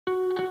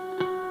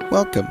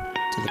Welcome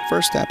to the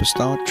First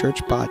Apostolic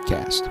Church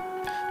Podcast.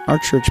 Our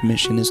church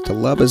mission is to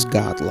love as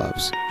God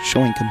loves,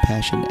 showing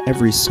compassion to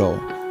every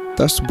soul,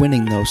 thus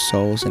winning those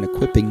souls and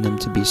equipping them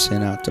to be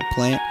sent out to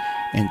plant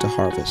and to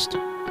harvest.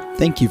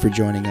 Thank you for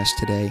joining us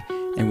today,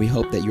 and we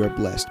hope that you are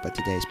blessed by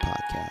today's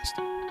podcast.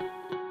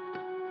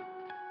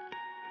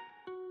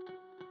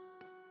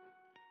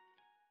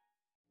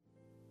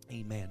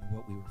 Amen,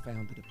 what we were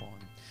founded upon.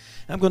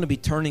 I'm going to be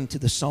turning to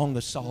the Song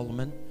of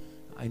Solomon.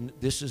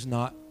 This is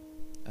not,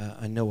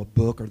 I know, a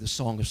book or the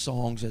Song of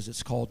Songs as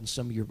it's called in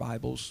some of your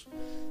Bibles.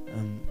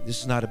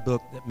 This is not a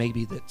book that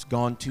maybe that's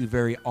gone to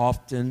very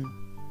often.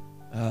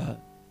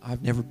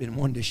 I've never been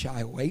one to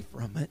shy away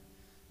from it,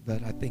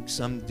 but I think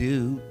some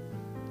do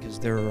because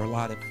there are a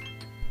lot of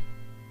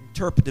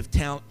interpretive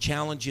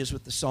challenges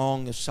with the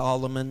Song of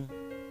Solomon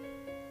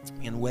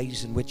and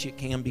ways in which it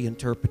can be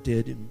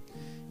interpreted and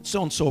so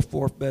on and so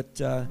forth, but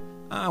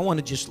I want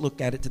to just look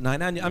at it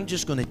tonight. I'm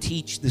just going to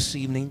teach this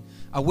evening.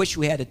 I wish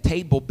we had a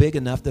table big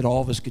enough that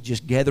all of us could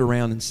just gather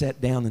around and sit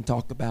down and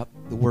talk about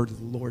the Word of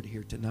the Lord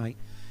here tonight,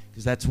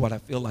 because that's what I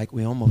feel like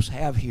we almost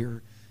have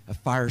here, a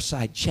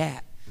fireside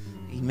chat.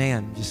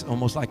 Amen. Just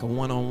almost like a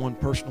one-on-one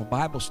personal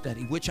Bible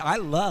study, which I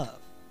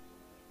love.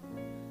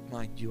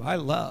 Mind you, I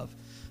love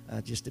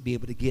just to be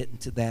able to get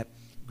into that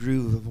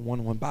groove of a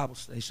one-on-one Bible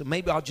study. So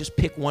maybe I'll just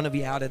pick one of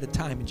you out at a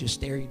time and just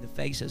stare you in the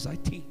face as I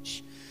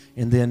teach.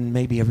 And then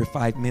maybe every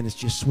 5 minutes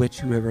just switch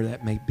whoever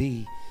that may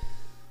be.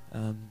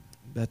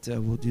 But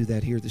we'll do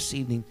that here this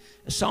evening.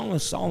 The Song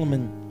of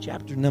Solomon,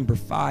 chapter number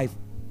 5.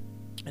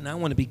 And I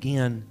want to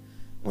begin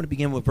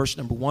with verse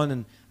number 1.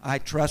 And I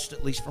trust,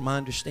 at least from my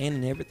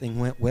understanding, everything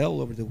went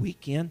well over the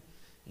weekend.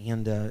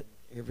 And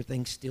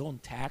everything's still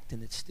intact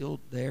and it's still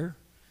there.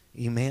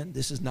 Amen.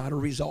 This is not a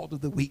result of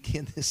the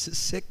weekend. This is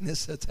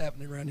sickness that's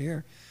happening around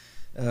here.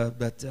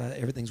 But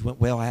everything's went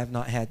well. I have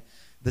not had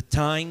the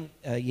time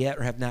yet,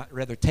 or have not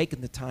rather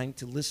taken the time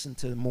to listen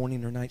to the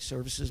morning or night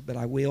services, but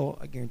I will.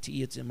 I guarantee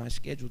you it's in my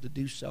schedule to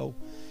do so.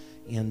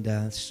 And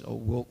so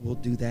we'll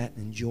do that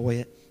and enjoy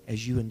it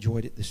as you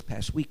enjoyed it this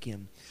past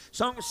weekend.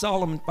 Song of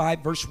Solomon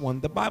 5, verse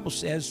 1. The Bible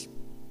says,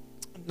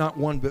 not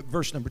 1, but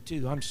verse number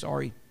 2. I'm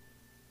sorry.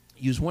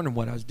 You was wondering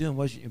what I was doing,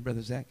 wasn't you,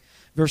 Brother Zach?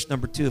 Verse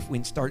number 2, if we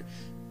can start.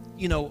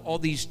 You know, all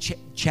these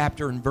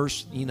chapter and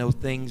verse,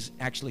 things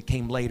actually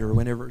came later.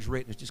 Whenever it was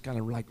written, it's just kind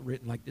of like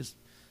written like this.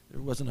 There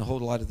wasn't a whole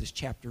lot of this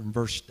chapter and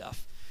verse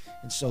stuff.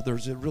 And so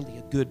there's really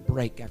a good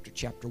break after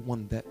chapter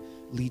 1 that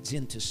leads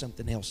into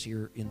something else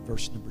here in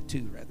verse number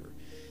 2, rather.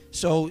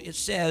 So it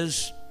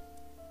says,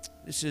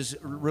 this is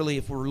really,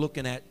 if we're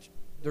looking at,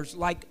 there's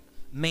like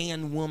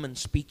man, woman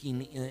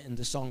speaking in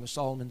the Song of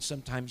Solomon.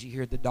 Sometimes you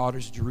hear the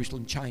daughters of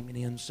Jerusalem chiming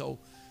in. So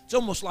it's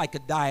almost like a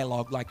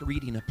dialogue, like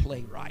reading a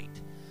playwright.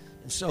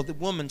 And so the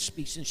woman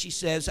speaks and she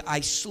says,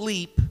 I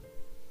sleep,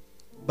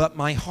 but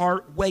my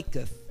heart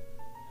waketh.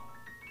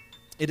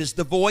 It is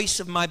the voice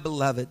of my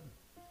beloved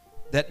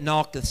that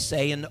knocketh,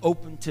 saying,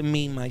 open to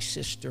me, my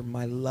sister,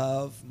 my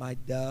love, my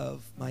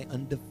dove, my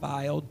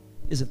undefiled.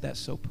 Isn't that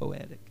so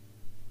poetic?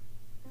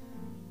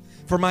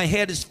 For my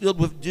head is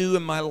filled with dew,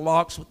 and my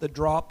locks with the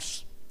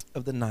drops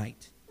of the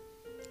night.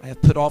 I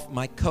have put off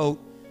my coat.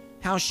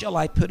 How shall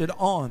I put it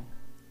on?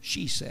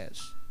 She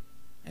says.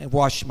 I have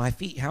washed my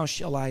feet. How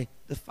shall I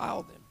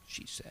defile them?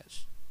 She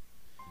says.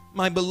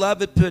 My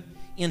beloved put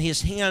in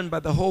his hand by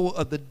the hole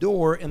of the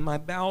door, and my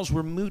bowels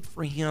were moved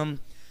for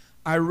him.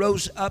 I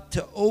rose up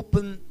to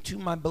open to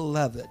my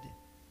beloved,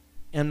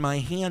 and my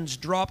hands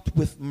dropped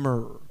with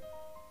myrrh,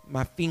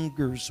 my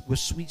fingers with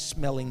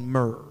sweet-smelling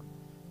myrrh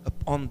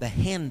upon the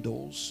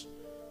handles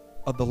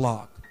of the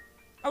lock.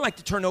 I'd like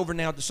to turn over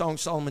now to Song of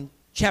Solomon,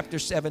 chapter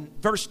 7,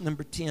 verse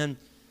number 10,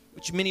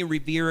 which many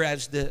revere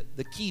as the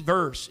key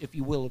verse, if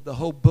you will, of the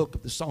whole book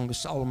of the Song of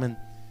Solomon.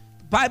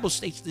 The Bible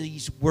states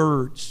these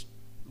words.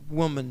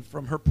 Woman,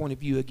 from her point of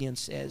view, again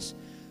says,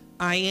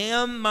 I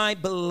am my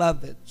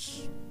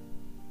beloved's,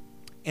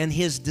 and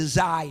his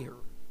desire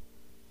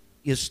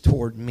is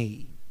toward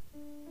me.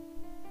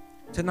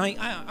 Tonight,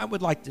 I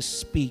would like to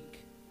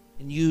speak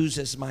and use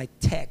as my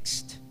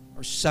text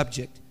or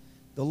subject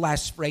the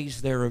last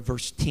phrase there of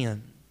verse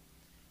 10.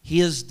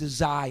 His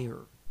desire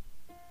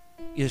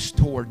is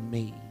toward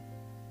me.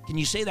 Can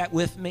you say that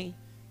with me?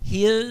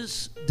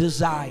 His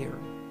desire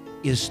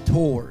is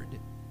toward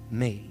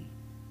me.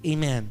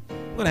 Amen.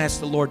 I'm going to ask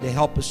the Lord to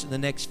help us in the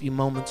next few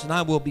moments, and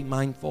I will be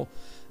mindful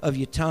of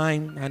your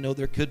time. I know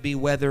there could be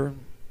whether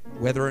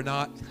or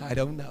not, I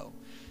don't know.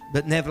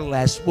 But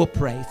nevertheless, we'll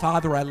pray.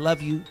 Father, I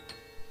love you.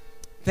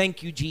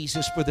 Thank you,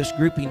 Jesus, for this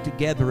grouping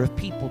together of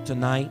people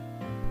tonight.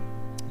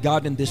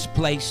 God, in this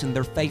place and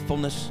their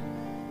faithfulness.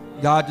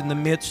 God, in the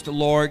midst,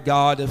 Lord,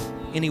 God, of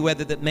any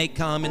weather that may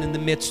come, and in the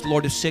midst,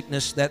 Lord, of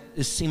sickness that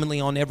is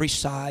seemingly on every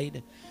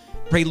side.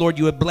 Pray, Lord,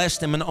 you would bless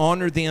them and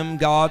honor them,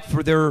 God,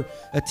 for their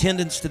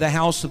attendance to the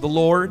house of the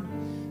Lord.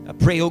 I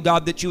pray, oh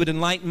God, that you would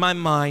enlighten my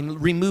mind,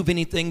 remove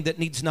anything that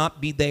needs not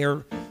be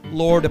there.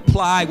 Lord,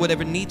 apply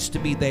whatever needs to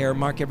be there.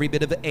 Mark every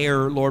bit of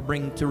error, Lord.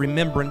 Bring to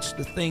remembrance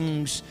the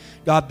things,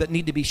 God, that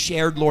need to be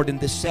shared, Lord, in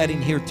this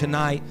setting here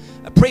tonight.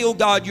 I pray, oh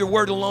God, your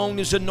word alone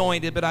is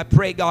anointed, but I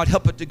pray, God,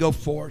 help it to go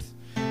forth.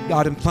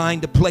 God, and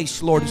find a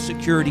place, Lord, of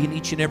security in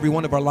each and every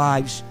one of our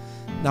lives.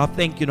 Now,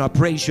 thank you and I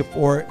praise you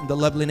for it. In the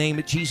lovely name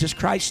of Jesus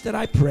Christ that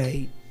I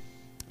pray.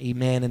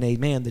 Amen and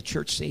amen. The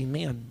church say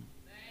amen.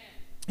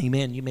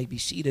 Amen. You may be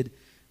seated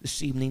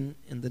this evening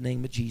in the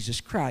name of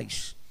Jesus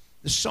Christ.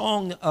 The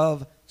Song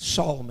of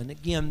Solomon.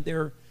 Again,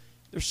 there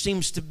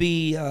seems to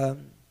be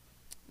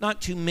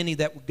not too many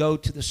that would go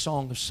to the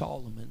Song of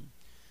Solomon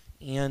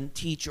and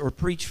teach or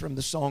preach from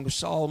the Song of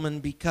Solomon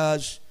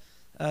because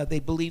they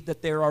believe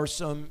that there are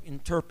some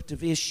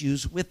interpretive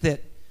issues with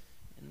it.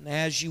 And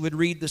as you would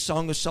read the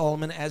Song of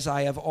Solomon, as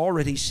I have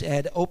already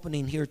said,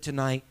 opening here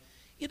tonight,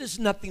 it is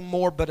nothing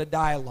more but a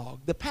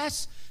dialogue. The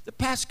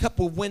past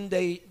couple of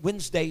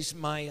Wednesdays,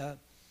 my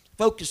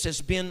focus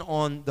has been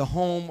on the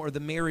home or the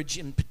marriage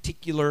in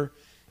particular,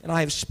 and I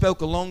have spoke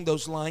along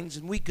those lines,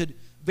 and we could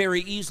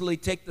very easily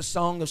take the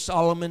Song of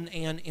Solomon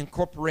and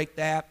incorporate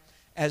that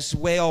as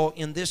well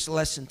in this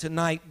lesson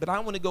tonight. But I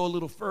want to go a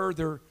little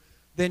further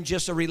than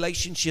just a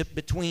relationship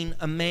between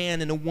a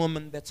man and a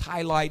woman that's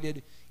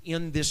highlighted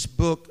in this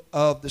book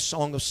of the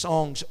Song of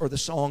Songs or the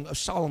Song of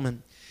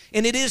Solomon.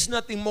 And it is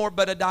nothing more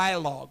but a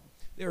dialogue.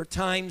 There are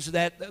times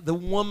that the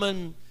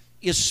woman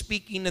is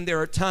speaking, and there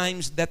are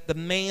times that the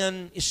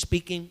man is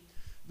speaking.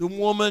 The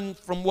woman,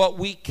 from what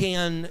we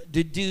can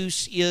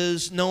deduce,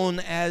 is known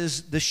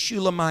as the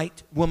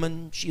Shulamite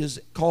woman. She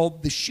is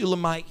called the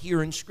Shulamite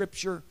here in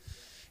Scripture.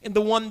 And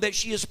the one that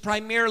she is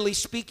primarily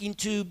speaking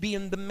to,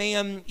 being the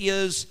man,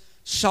 is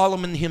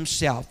Solomon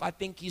himself. I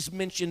think he's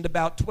mentioned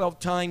about 12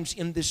 times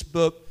in this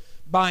book.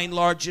 By and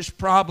large, is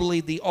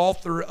probably the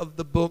author of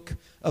the book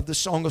of the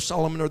Song of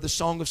Solomon or the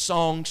Song of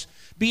Songs,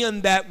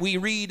 being that we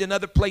read in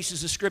other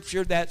places of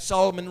Scripture that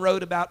Solomon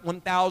wrote about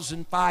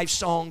 1,005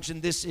 songs,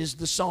 and this is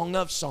the Song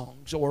of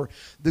Songs, or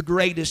the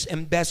greatest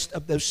and best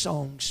of those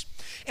songs.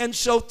 And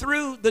so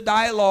through the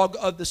dialogue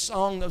of the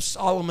Song of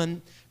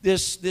Solomon,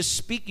 this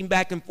speaking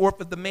back and forth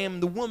of the man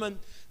and the woman,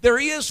 there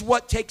is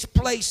what takes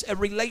place, a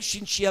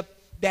relationship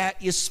that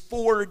is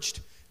forged,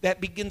 that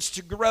begins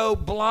to grow,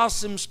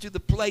 blossoms to the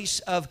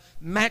place of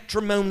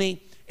matrimony.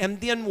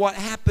 And then what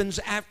happens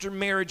after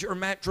marriage or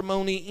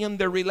matrimony in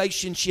their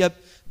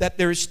relationship, that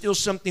there is still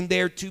something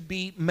there to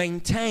be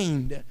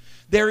maintained.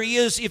 There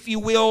is, if you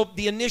will,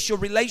 the initial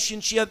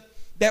relationship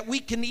that we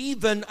can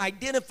even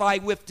identify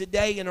with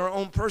today in our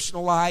own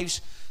personal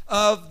lives,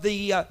 of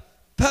the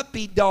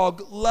puppy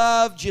dog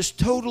love, just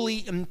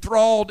totally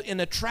enthralled and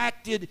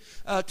attracted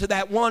to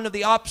that one of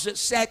the opposite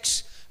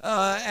sex.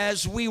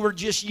 As we were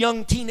just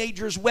young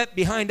teenagers, wet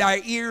behind our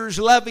ears,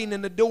 loving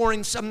and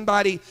adoring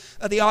somebody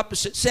of the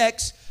opposite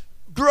sex,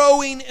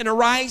 growing and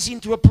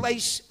arising to a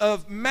place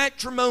of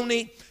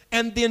matrimony,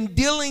 and then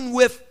dealing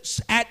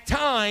with, at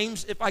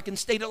times, if I can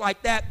state it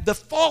like that, the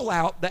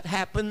fallout that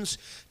happens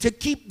to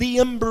keep the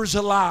embers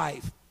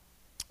alive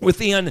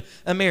within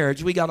a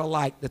marriage. We got a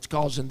light that's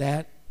causing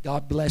that.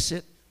 God bless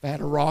it. If I had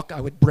a rock, I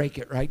would break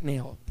it right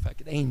now if I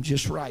could aim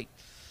just right.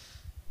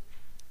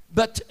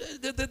 But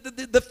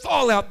the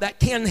fallout that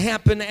can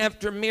happen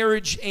after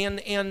marriage and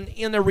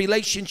in a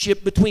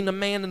relationship between a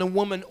man and a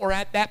woman, or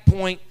at that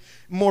point,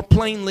 more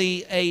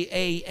plainly,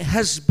 a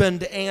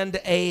husband and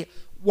a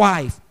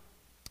wife.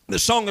 The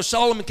Song of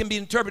Solomon can be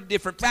interpreted in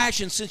different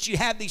fashions. Since you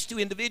have these two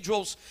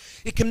individuals,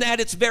 it can at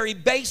its very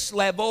base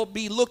level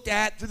be looked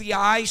at through the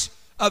eyes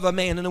of a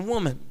man and a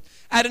woman.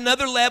 At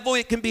another level,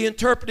 it can be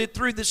interpreted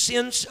through the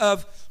sense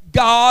of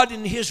God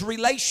and his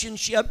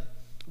relationship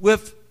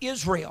with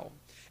Israel.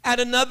 At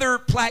another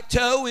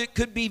plateau, it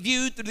could be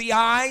viewed through the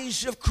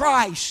eyes of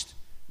Christ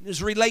and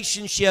his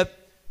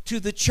relationship to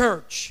the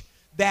church.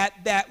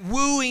 That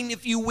wooing,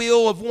 if you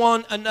will, of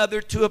one another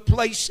to a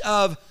place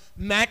of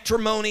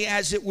matrimony,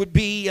 as it would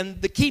be,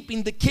 and the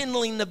keeping the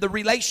kindling of the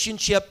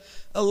relationship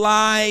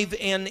alive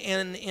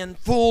and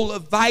full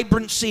of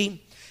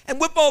vibrancy. And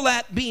with all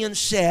that being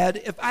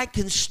said, if I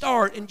can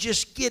start and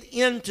just get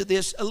into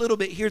this a little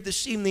bit here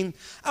this evening,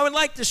 I would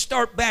like to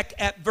start back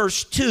at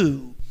verse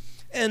 2.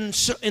 In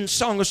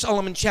Song of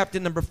Solomon chapter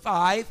number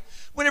 5,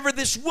 whenever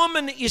this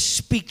woman is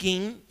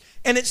speaking,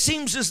 and it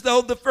seems as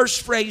though the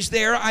first phrase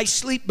there, I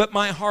sleep but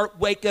my heart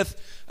waketh,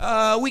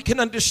 we can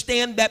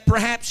understand that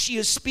perhaps she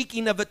is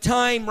speaking of a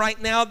time right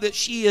now that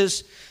she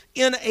is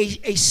in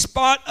a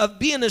spot of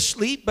being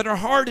asleep, but her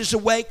heart is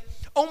awake,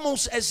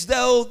 almost as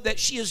though that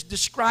she is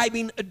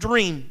describing a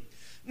dream.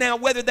 Now,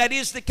 whether that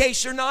is the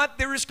case or not,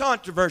 there is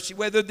controversy.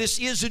 Whether this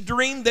is a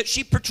dream that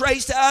she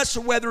portrays to us,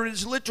 or whether it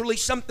is literally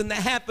something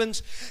that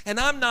happens. And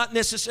I'm not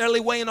necessarily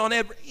weighing on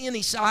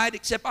any side,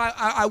 except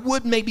I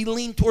would maybe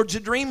lean towards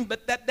a dream,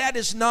 but that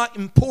is not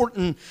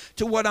important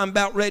to what I'm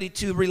about ready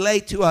to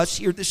relay to us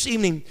here this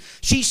evening.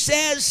 She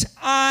says,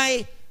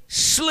 I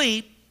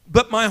sleep,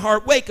 but my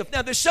heart waketh.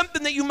 Now, there's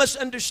something that you must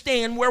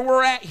understand where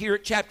we're at here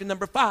at chapter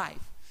number 5.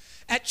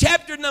 At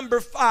chapter number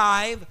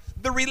 5,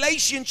 the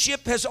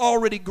relationship has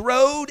already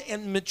grown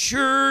and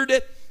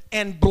matured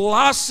and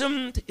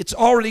blossomed. It's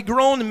already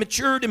grown and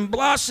matured and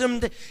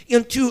blossomed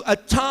into a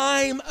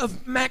time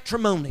of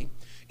matrimony,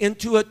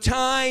 into a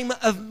time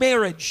of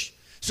marriage.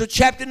 So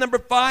chapter number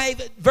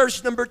 5,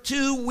 verse number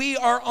 2, we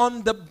are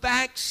on the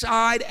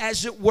backside,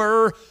 as it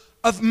were,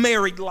 of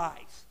married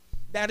life.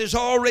 That has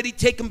already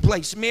taken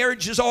place.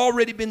 Marriage has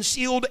already been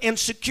sealed and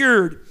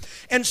secured.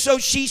 And so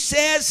she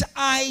says,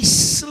 I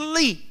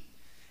sleep.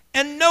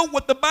 And note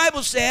what the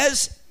Bible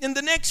says in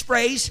the next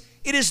phrase,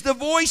 it is the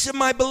voice of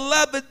my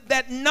beloved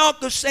that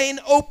knocketh, saying,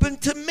 open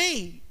to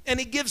me. And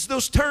he gives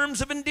those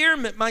terms of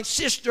endearment, my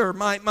sister,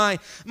 my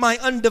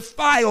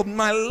undefiled,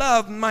 my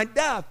love, my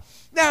dove.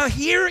 Now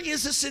here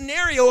is a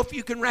scenario, if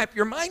you can wrap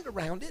your mind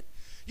around it.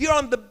 You're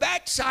on the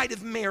backside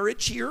of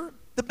marriage here,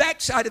 the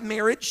backside of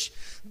marriage.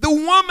 The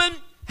woman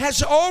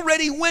has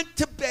already went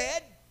to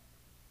bed,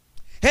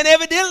 and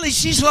evidently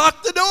she's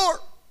locked the door.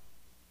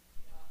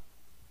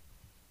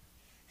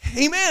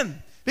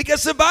 Amen.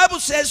 Because the Bible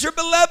says her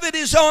beloved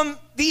is on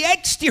the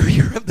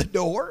exterior of the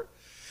door,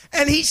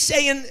 and he's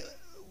saying,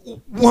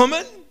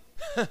 woman,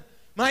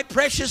 my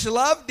precious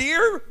love,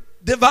 dear,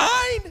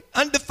 divine,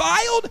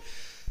 undefiled,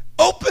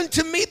 open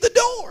to me the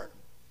door.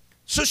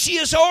 So she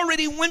has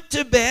already went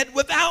to bed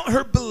without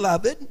her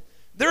beloved.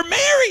 They're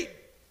married,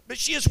 but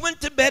she has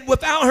went to bed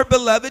without her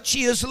beloved.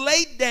 She has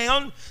laid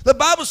down. The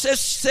Bible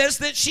says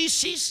that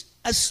she's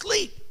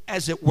asleep,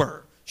 as it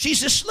were.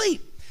 She's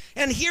asleep.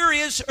 And here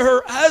is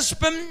her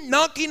husband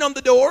knocking on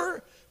the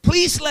door.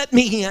 Please let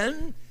me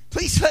in.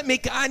 Please let me.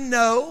 I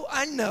know.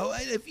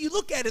 If you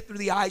look at it through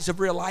the eyes of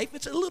real life,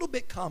 it's a little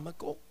bit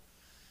comical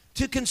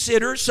to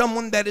consider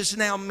someone that is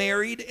now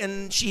married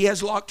and she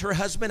has locked her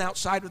husband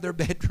outside of their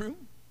bedroom.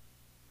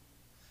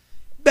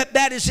 But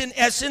that is in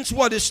essence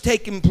what is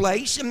taking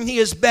place, and he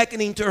is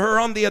beckoning to her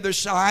on the other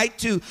side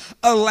to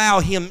allow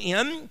him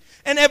in.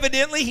 And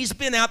evidently he's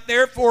been out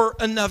there for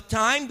enough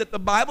time that the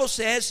Bible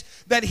says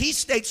that he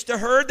states to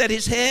her that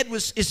his head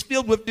is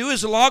filled with dew,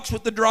 his locks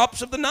with the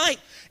drops of the night.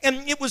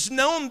 And it was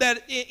known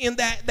that in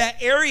that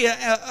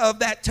area of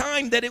that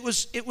time that it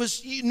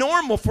was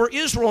normal for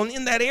Israel and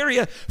in that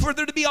area for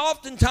there to be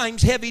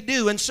oftentimes heavy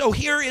dew. And so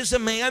here is a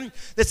man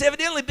that's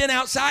evidently been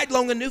outside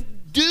long enough.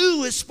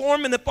 Dew is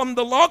forming upon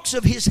the locks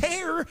of his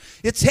hair.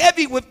 It's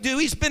heavy with dew.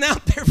 He's been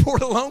out there for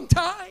a long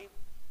time.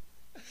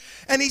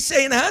 And he's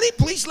saying, honey,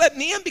 please let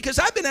me in because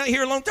I've been out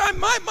here a long time.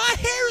 My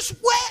hair's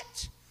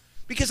wet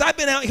because I've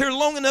been out here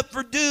long enough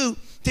for dew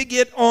to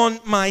get on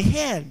my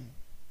head.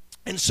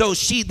 And so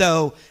she,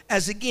 though,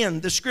 as again,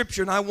 the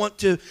scripture, and I want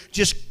to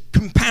just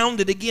compound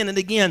it again and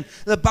again,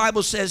 the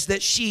Bible says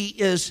that she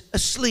is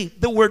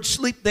asleep. The word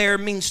sleep there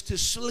means to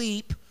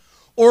sleep,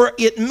 or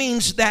it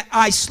means that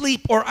I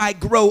sleep or I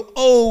grow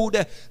old.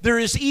 There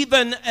is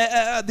even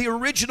the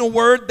original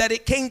word that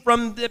it came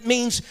from that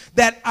means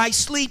that I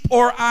sleep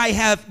or I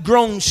have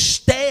grown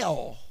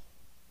stale,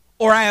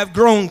 or I have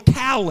grown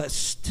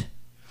calloused,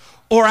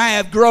 or I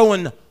have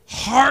grown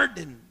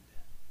hardened.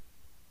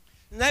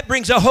 And that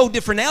brings a whole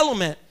different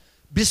element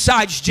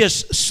besides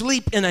just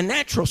sleep in a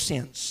natural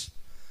sense.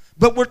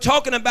 But we're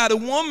talking about a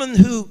woman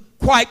who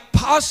quite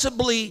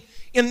possibly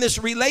in this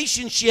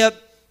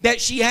relationship that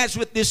she has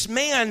with this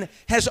man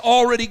has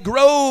already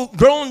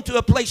grown to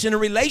a place in a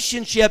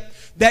relationship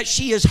that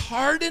she is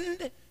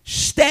hardened,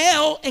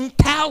 stale, and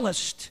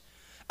calloused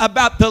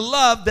about the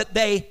love that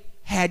they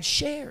had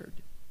shared.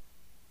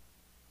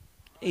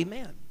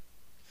 Amen.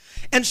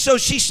 And so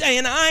she's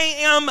saying, I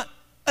am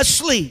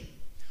asleep.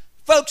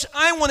 Folks,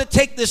 I want to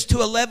take this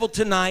to a level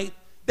tonight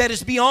that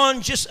is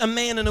beyond just a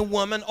man and a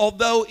woman,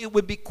 although it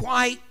would be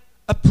quite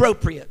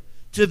appropriate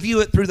to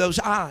view it through those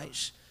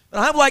eyes.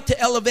 But I'd like to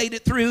elevate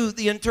it through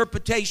the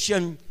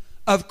interpretation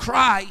of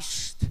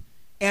Christ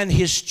and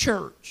his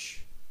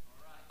church.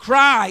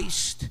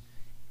 Christ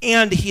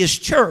and his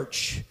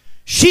church.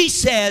 She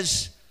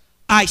says,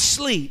 I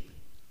sleep.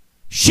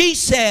 She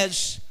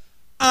says,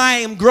 I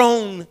am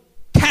grown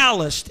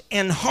calloused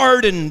and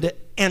hardened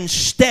and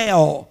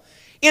stale,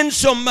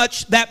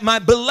 insomuch that my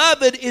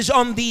beloved is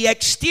on the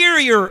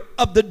exterior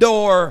of the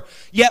door,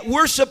 yet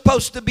we're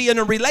supposed to be in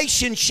a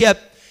relationship,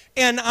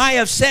 and I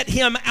have set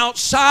him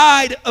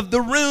outside of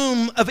the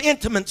room of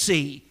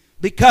intimacy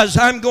because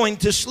I'm going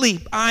to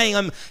sleep. I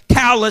am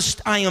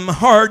calloused, I am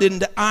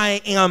hardened,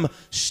 I am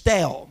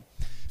stale.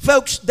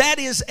 Folks, that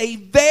is a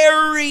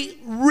very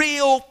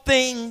real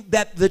thing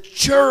that the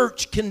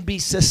church can be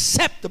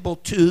susceptible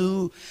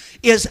to,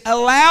 is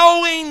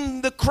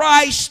allowing the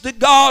Christ, the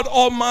God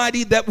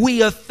Almighty that we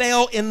have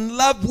fell in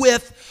love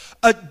with,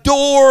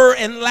 adore,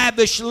 and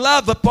lavish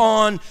love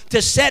upon, to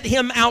set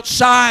him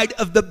outside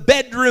of the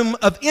bedroom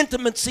of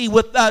intimacy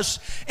with us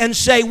and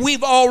say,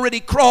 we've already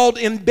crawled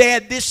in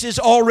bed. This has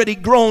already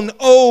grown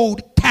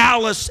old,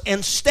 callous,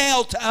 and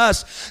stale to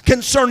us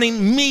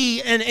concerning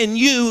me and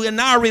you and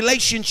our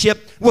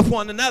relationship with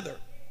one another.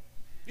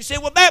 You say,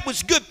 well, that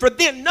was good for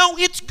then. No,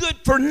 it's good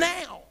for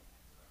now.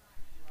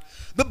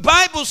 The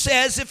Bible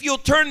says, if you'll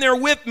turn there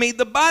with me,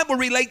 the Bible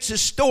relates a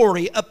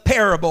story, a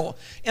parable,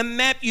 in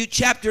Matthew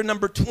chapter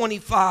number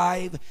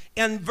 25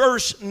 and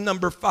verse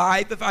number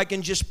 5. If I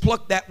can just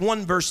pluck that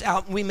one verse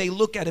out, and we may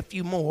look at a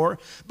few more.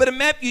 But in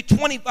Matthew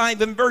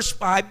 25 and verse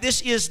 5,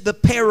 this is the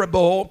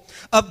parable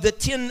of the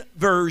 10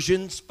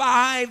 virgins,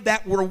 5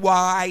 that were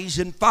wise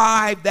and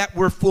 5 that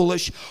were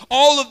foolish,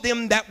 all of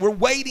them that were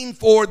waiting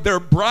for their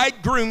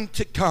bridegroom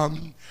to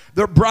come.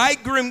 Their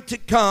bridegroom to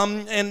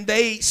come, and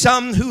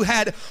some who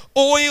had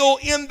oil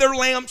in their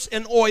lamps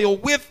and oil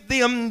with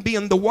them,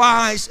 being the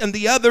wise, and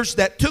the others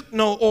that took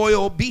no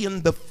oil,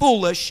 being the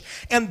foolish.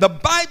 And the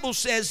Bible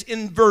says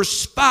in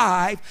verse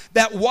 5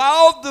 that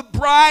while the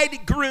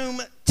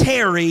bridegroom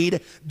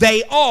tarried,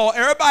 they all,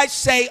 everybody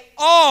say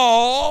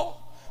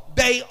all,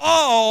 they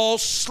all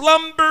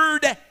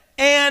slumbered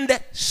and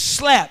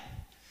slept.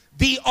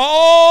 The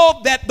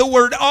all that the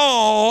word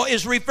all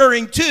is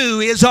referring to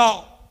is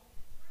all.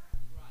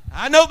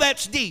 I know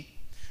that's deep.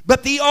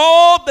 But the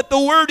all that the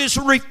word is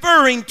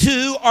referring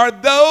to are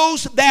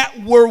those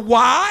that were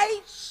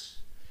wise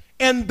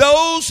and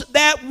those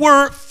that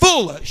were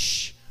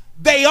foolish.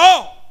 They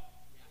all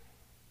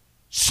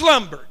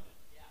slumbered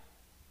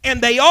and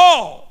they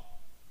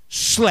all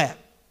slept.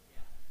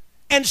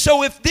 And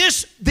so if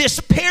this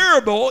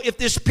parable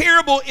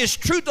is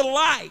true to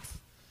life,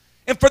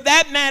 and for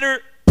that matter,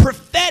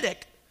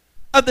 prophetic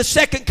of the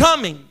second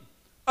coming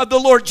of the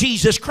Lord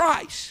Jesus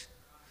Christ,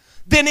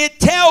 then it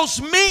tells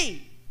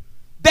me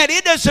that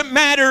it doesn't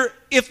matter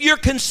if you're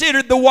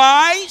considered the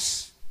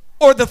wise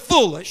or the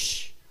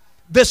foolish,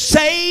 the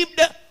saved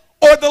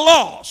or the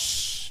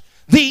lost,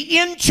 the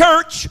in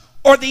church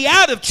or the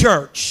out of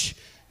church.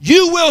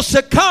 You will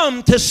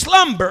succumb to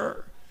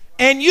slumber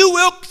and you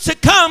will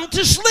succumb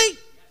to sleep.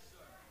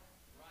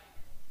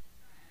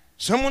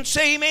 Someone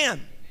say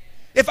amen.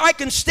 If I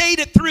can state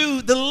it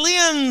through the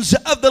lens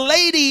of the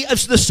lady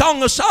of the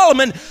Song of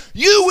Solomon,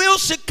 you will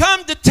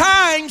succumb to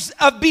times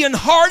of being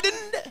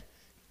hardened,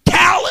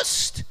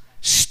 calloused,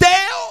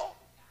 stale.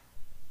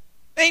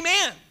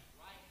 Amen.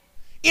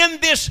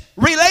 In this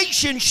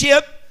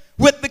relationship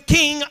with the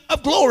King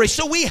of Glory.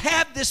 So we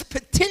have this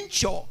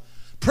potential,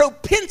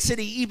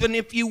 propensity even,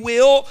 if you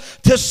will,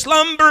 to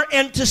slumber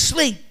and to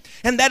sleep.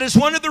 And that is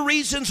one of the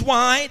reasons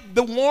why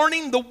the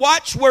warning, the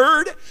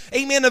watchword,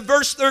 amen, of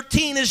verse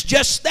 13 is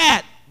just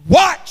that.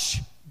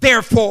 Watch,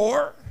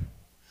 therefore,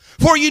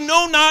 for you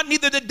know not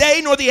neither the day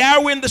nor the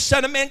hour when the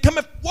Son of Man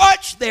cometh.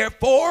 Watch,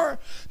 therefore,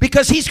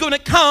 because he's going to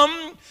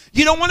come.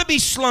 You don't want to be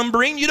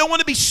slumbering. You don't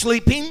want to be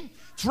sleeping.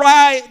 That's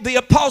why the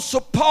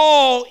Apostle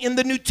Paul in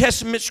the New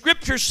Testament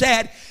Scripture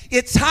said,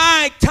 it's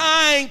high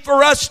time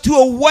for us to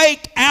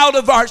awake out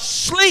of our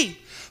sleep.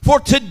 For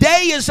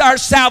today is our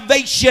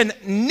salvation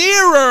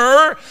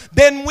nearer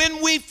than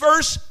when we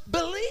first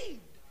believed.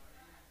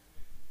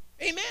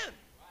 Amen.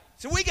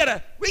 So we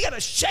gotta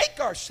shake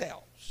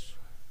ourselves.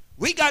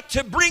 We got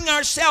to bring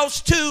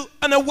ourselves to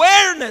an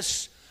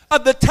awareness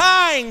of the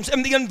times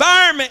and the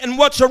environment and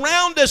what's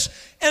around us.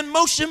 And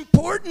most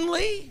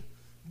importantly,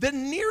 the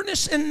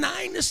nearness and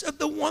nighness of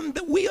the one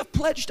that we have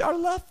pledged our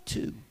love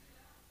to.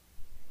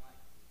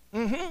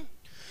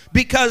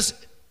 Because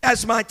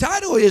as my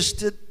title is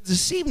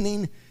this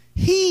evening,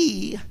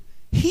 his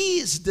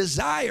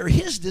desire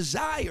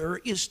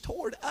is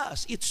toward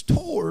us. It's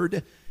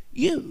toward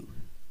you.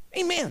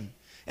 Amen.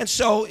 And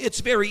so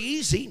it's very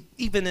easy,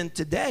 even in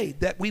today,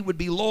 that we would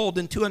be lulled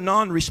into a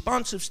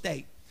non-responsive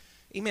state.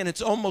 Amen.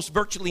 It's almost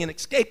virtually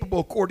inescapable,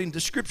 according to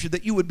Scripture,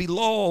 that you would be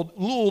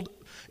lulled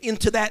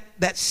into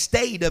that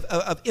state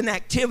of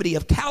inactivity,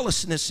 of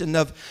callousness, and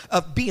of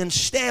being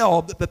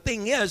stale. But the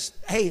thing is,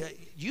 hey,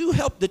 you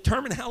help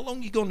determine how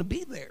long you're going to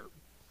be there.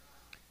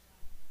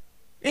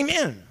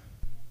 Amen.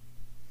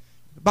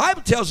 The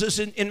Bible tells us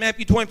in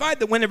Matthew 25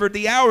 that whenever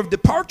the hour of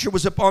departure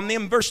was upon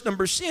them, verse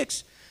number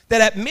 6, that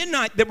at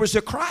midnight there was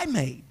a cry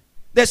made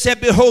that said,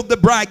 behold, the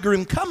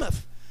bridegroom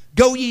cometh.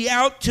 Go ye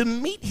out to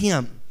meet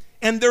him.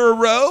 And there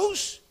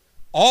arose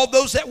all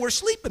those that were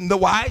sleeping, the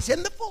wise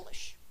and the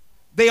foolish.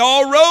 They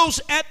all rose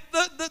at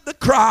the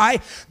cry.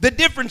 The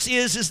difference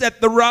is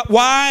that the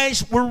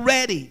wise were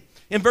ready.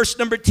 In verse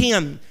number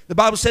 10, the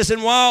Bible says,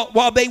 and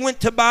while they went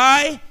to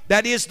buy,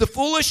 that is the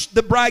foolish,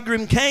 the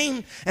bridegroom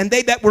came, and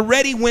they that were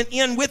ready went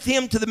in with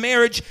him to the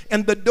marriage,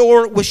 and the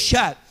door was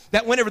shut.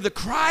 That whenever the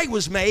cry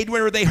was made,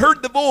 whenever they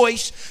heard the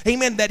voice,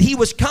 amen, that he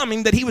was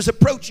coming, that he was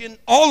approaching,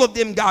 all of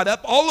them got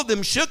up, all of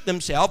them shook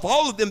themselves,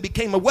 all of them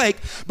became awake,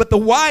 but the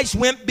wise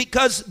went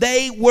because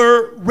they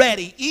were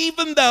ready,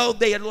 even though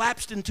they had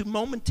lapsed into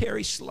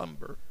momentary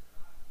slumber.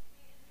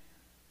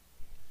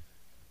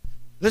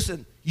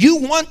 Listen, you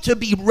want to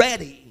be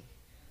ready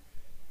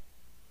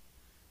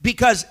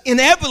because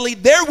inevitably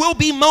there will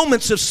be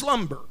moments of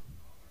slumber.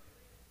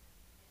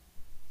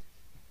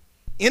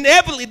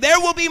 Inevitably there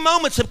will be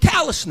moments of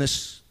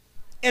callousness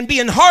and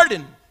being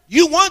hardened.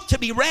 You want to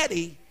be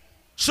ready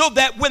so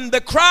that when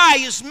the cry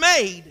is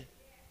made,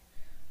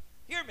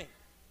 hear me,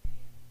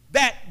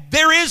 that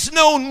there is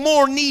no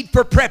more need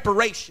for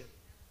preparation.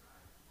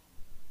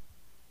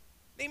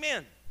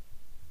 Amen.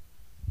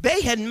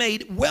 they had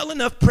made well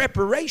enough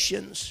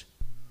preparations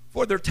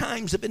for their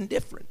times of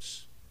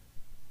indifference.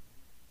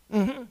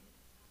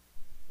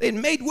 They had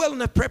made well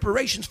enough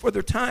preparations for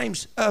their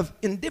times of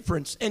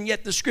indifference, and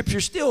yet the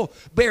Scripture still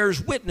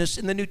bears witness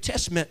in the New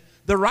Testament,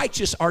 the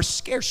righteous are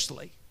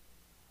scarcely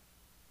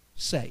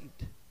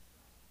saved.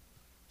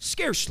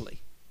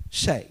 Scarcely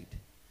saved.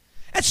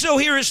 And so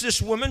here is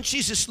this woman,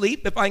 she's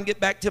asleep. If I can get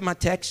back to my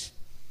text,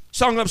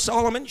 Song of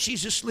Solomon,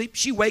 she's asleep.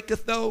 She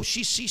waketh, though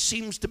she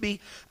seems to be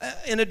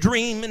in a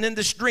dream, and in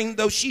this dream,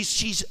 though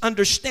she's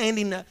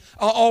understanding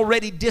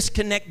already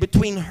disconnect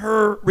between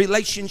her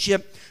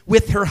relationship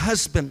with her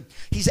husband.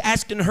 He's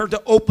asking her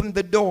to open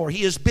the door.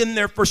 He has been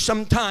there for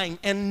some time.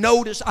 And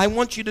notice, I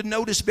want you to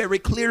notice very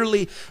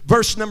clearly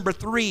verse number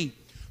 3.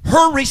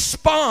 Her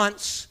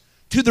response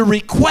to the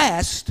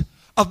request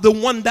of the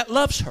one that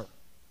loves her.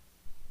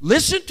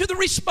 Listen to the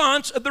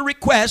response of the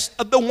request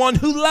of the one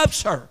who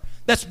loves her,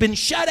 that's been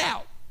shut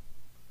out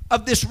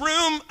of this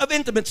room of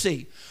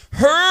intimacy.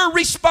 Her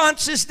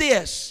response is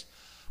this: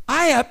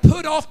 I have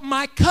put off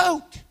my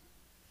coat.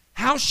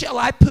 How shall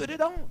I put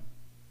it on?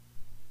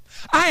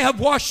 I have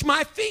washed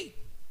my feet.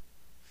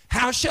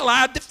 How shall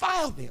I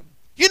defile them?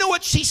 You know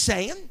what she's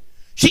saying?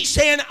 She's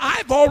saying,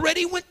 I've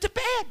already went to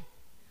bed.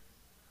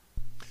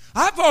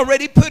 I've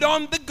already put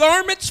on the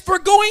garments for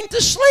going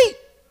to sleep.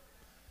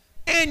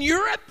 And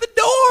you're at the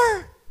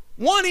door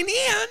wanting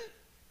in.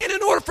 And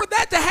in order for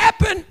that to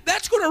happen,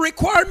 that's going to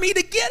require me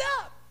to get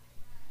up.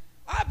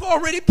 I've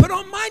already put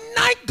on my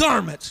night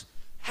garments.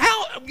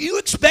 How you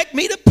expect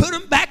me to put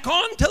them back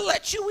on to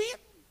let you in?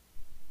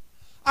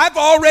 I've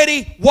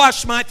already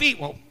washed my feet.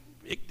 Well,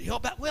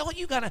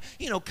 you got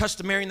to,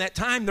 customary in that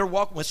time, they're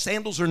walking with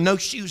sandals or no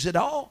shoes at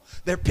all.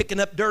 They're picking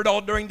up dirt all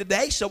during the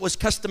day. So it was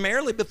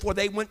customarily before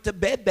they went to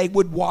bed, they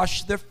would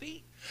wash their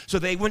feet. So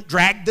they went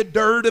drag the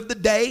dirt of the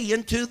day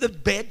into the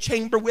bed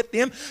chamber with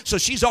them. So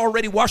she's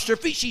already washed her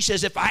feet. She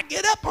says, if I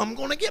get up, I'm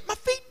going to get my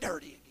feet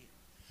dirty again.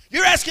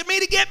 You're asking me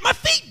to get my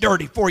feet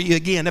dirty for you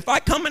again. If I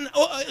come and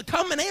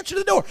answer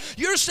the door.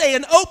 You're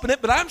saying open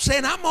it, but I'm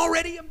saying I'm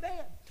already in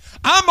bed.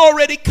 I'm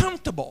already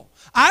comfortable.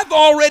 I'm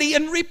already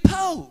in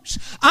repose.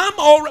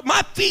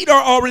 My feet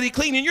are already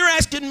clean, and you're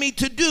asking me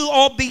to do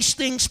all these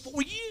things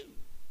for you.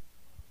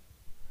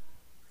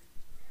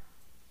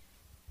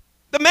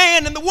 The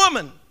man and the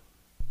woman.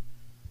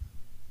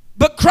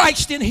 But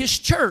Christ in his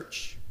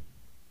church,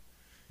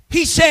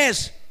 he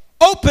says,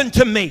 open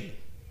to me.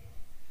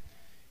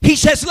 He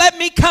says, let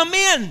me come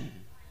in.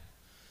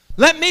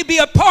 Let me be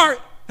a part.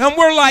 And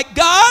we're like,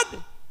 God,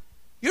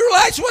 you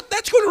realize what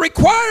that's going to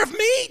require of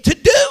me to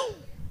do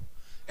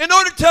in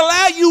order to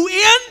allow you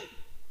in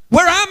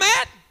where I'm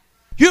at?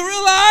 You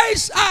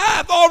realize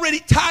I've already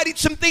tidied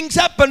some things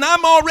up, and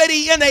I'm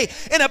already in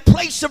a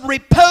place of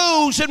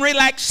repose and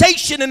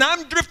relaxation, and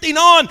I'm drifting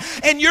on,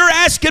 and you're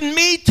asking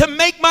me to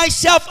make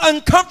myself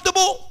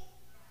uncomfortable?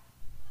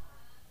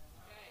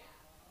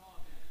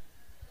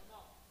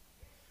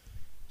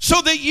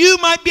 So that you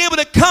might be able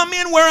to come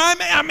in where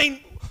I'm at. I mean,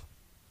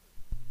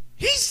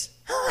 he's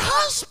her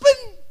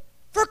husband,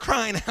 for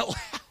crying out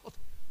loud.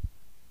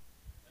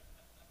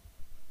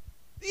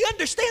 Do you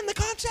understand the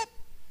concept?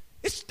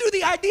 It's through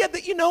the idea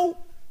that,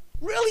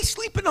 really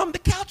sleeping on the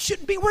couch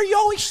shouldn't be where you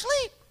always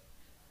sleep.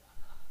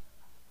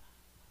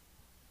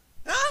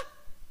 Huh?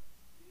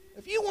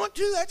 If you want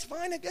to, that's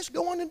fine. I guess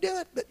go on and do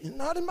it, but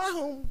not in my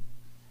home.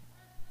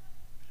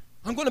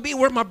 I'm going to be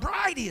where my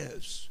bride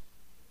is.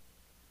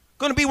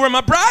 Going to be where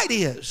my bride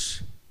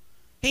is.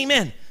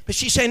 Amen. But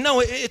she's saying, no,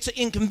 it's an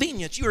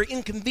inconvenience. You are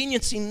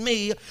inconveniencing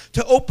me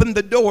to open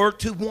the door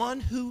to one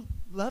who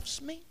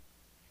loves me.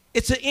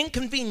 It's an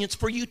inconvenience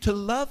for you to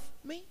love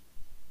me.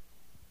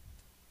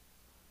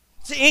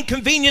 It's an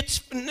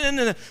inconvenience.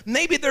 No.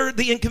 Maybe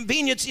the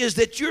inconvenience is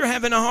that you're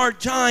having a hard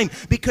time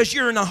because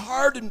you're in a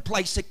hardened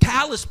place, a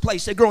callous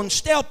place, a grown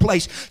stale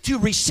place to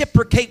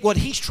reciprocate what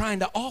he's trying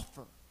to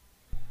offer.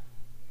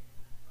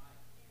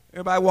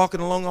 Everybody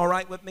walking along all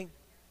right with me?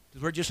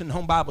 Because we're just in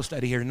home Bible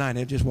study here tonight.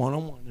 It's just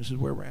one-on-one. This is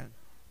where we're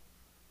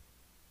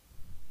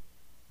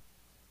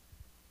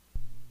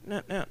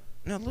at.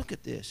 Now look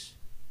at this.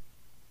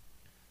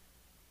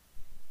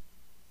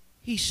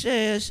 He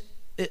says,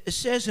 it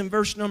says in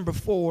verse number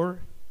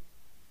 4,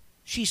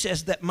 she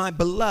says that my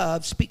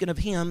beloved, speaking of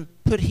him,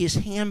 put his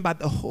hand by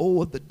the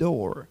hole of the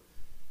door,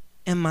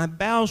 and my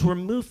bowels were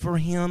moved for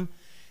him.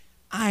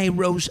 I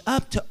rose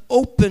up to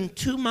open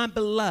to my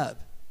beloved.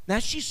 Now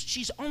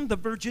she's on the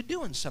verge of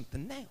doing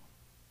something now.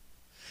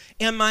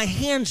 And my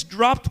hands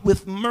dropped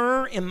with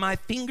myrrh, and my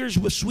fingers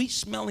with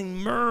sweet-smelling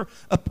myrrh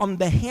upon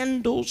the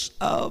handles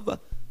of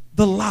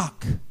the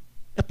lock.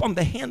 Upon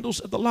the handles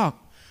of the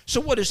lock. So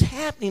what is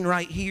happening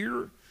right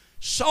here,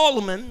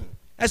 Solomon,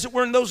 as it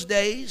were in those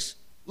days,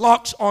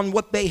 locks on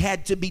what they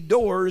had to be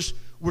doors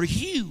were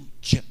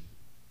huge.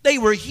 They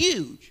were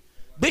huge.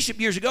 Bishop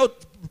years ago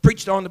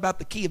preached on about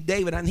the key of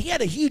David, and he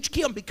had a huge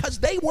key on because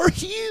they were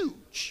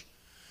huge.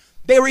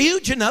 They were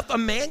huge enough a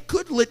man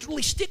could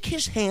literally stick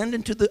his hand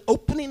into the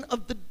opening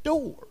of the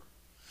door.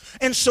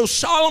 And so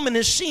Solomon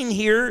is seen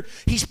here.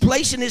 He's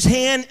placing his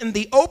hand in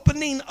the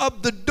opening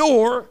of the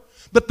door.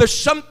 But there's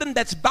something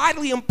that's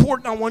vitally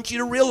important I want you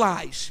to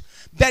realize.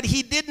 That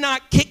he did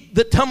not kick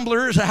the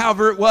tumblers, or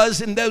however it was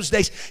in those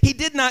days. He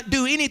did not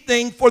do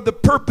anything for the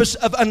purpose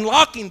of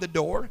unlocking the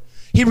door.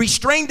 He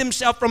restrained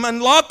himself from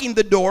unlocking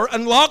the door,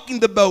 unlocking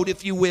the boat,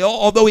 if you will,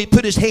 although he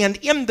put his hand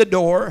in the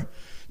door.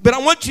 But I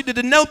want you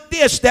to note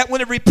this, that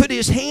whenever he put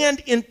his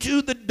hand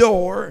into the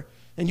door,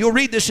 and you'll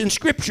read this in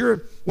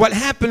Scripture, what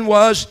happened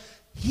was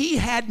he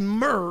had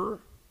myrrh.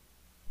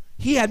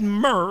 He had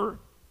myrrh,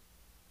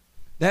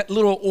 that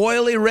little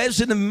oily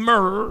resin of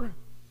myrrh,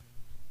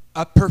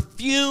 a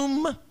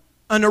perfume,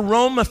 an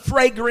aroma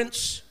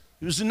fragrance.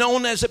 It was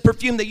known as a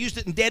perfume. They used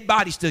it in dead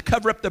bodies to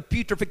cover up the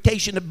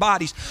putrefaction of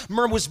bodies.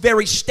 Myrrh was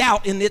very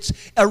stout in its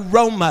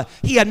aroma.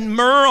 He had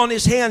myrrh on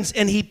his hands,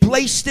 and he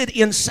placed it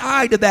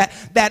inside of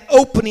that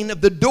opening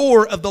of the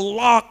door of the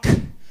lock,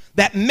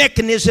 that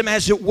mechanism,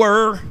 as it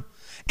were.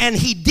 And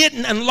he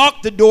didn't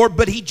unlock the door,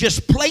 but he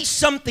just placed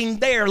something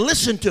there.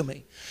 Listen to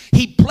me.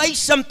 He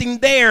placed something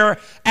there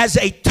as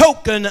a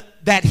token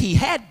that he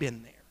had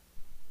been there.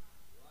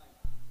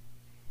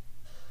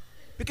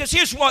 Because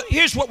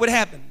here's what would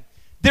happen.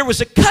 There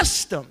was a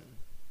custom.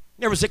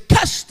 There was a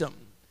custom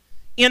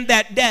in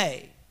that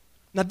day.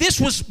 Now, this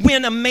was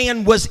when a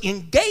man was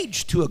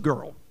engaged to a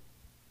girl.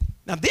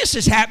 Now, this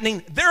is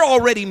happening. They're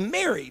already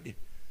married.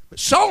 But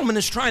Solomon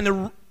is trying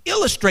to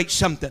illustrate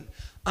something.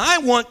 I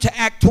want to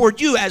act toward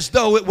you as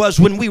though it was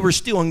when we were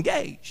still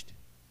engaged.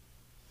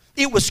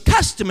 It was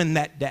custom in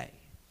that day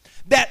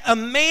that a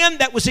man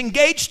that was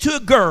engaged to a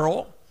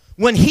girl,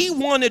 when he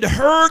wanted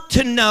her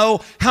to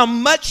know how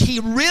much he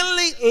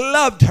really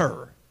loved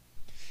her,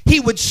 he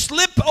would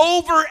slip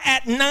over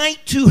at night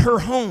to her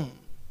home.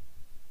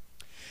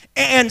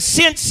 And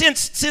since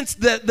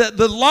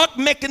the lock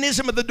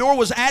mechanism of the door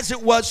was as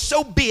it was,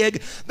 so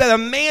big that a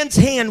man's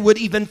hand would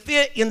even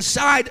fit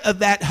inside of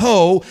that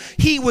hole,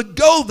 he would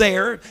go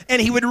there and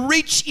he would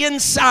reach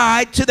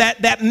inside to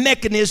that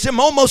mechanism,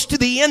 almost to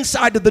the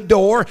inside of the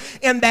door,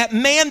 and that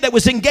man that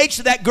was engaged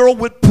to that girl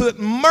would put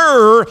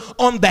myrrh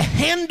on the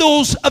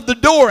handles of the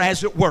door,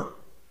 as it were,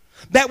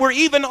 that were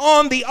even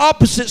on the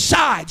opposite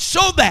side,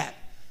 so that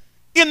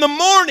in the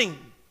morning,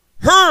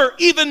 her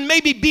even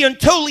maybe being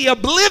totally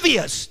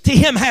oblivious to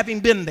him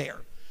having been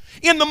there.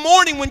 In the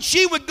morning when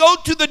she would go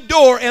to the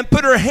door and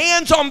put her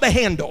hands on the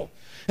handle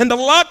and the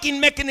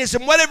locking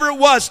mechanism, whatever it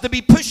was, to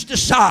be pushed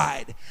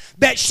aside,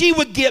 that she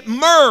would get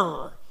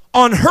myrrh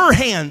on her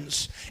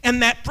hands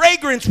and that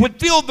fragrance would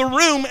fill the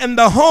room and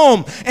the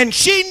home, and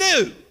she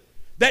knew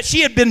that she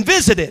had been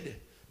visited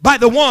by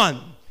the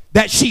one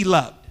that she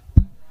loved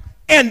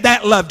and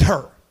that loved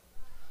her.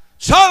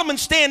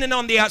 Solomon's standing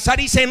on the outside.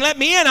 He's saying, let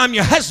me in, I'm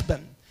your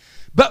husband.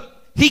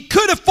 But he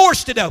could have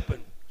forced it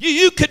open.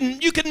 You couldn't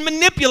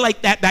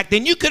manipulate that back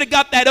then. You could have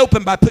got that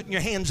open by putting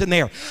your hands in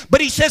there. But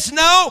he says,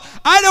 no,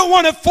 I don't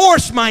want to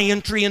force my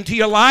entry into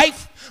your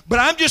life, but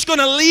I'm just going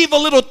to leave a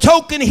little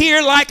token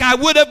here like I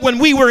would have when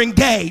we were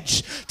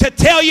engaged, to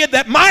tell you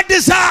that my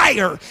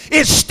desire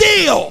is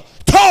still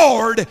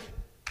toward.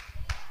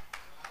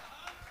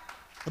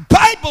 The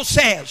Bible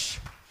says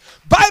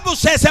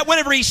that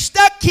whenever he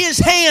stuck his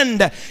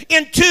hand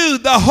into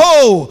the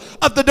hole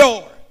of the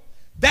door,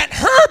 that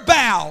her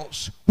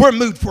bowels were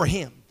moved for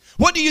him.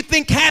 What do you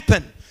think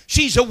happened?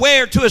 She's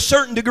aware to a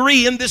certain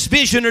degree in this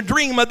vision or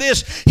dream of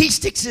this. He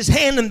sticks his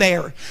hand in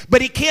there,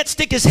 but he can't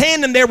stick his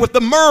hand in there with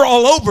the myrrh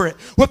all over it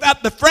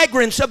without the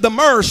fragrance of the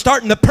myrrh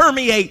starting to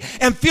permeate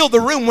and fill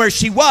the room where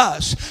she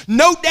was.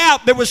 No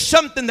doubt there was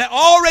something that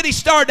already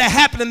started to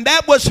happen, and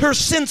that was her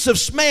sense of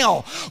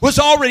smell was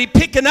already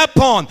picking up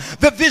on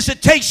the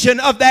visitation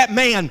of that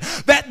man.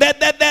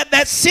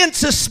 That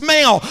sense of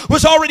smell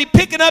was already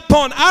picking up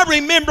on. I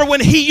remember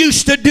when he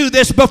used to do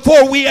this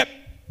before we had.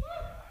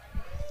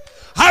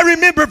 I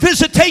remember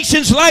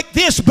visitations like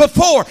this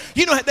before.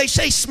 You know, they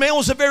say smell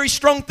is a very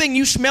strong thing.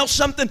 You smell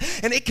something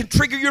and it can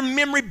trigger your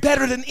memory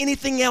better than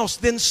anything else,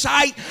 than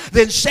sight,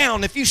 than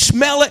sound. If you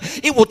smell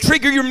it, it will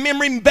trigger your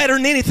memory better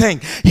than anything.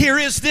 Here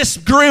is this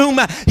groom,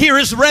 here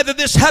is rather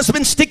this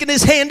husband sticking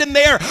his hand in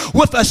there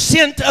with a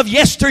scent of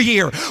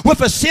yesteryear, with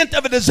a scent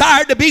of a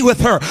desire to be with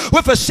her,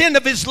 with a scent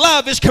of his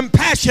love, his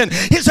compassion,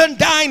 his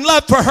undying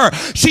love for her.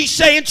 She's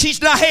saying,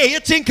 she's not, hey,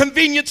 it's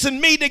inconveniencing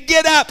me to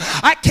get up.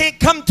 I can't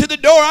come to the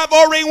door. I've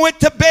already went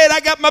to bed. I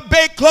got my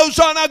bed clothes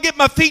on. I'll get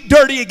my feet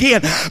dirty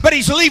again. But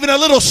he's leaving a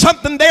little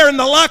something there in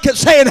the locket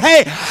saying,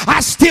 hey, I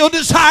still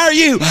desire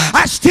you.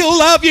 I still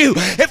love you.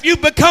 If you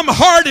become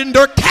hardened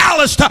or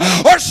calloused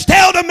or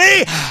stale to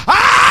me,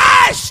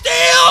 I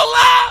still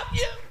love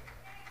you.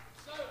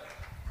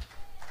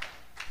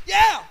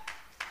 Yeah.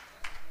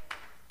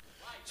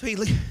 So he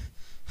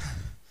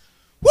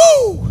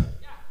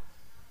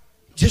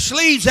just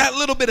leaves that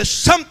little bit of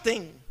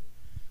something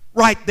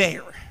right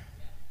there.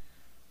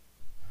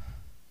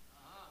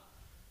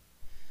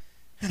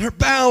 And her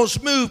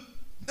bowels move,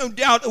 no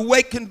doubt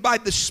awakened by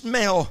the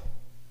smell.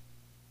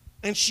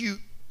 And she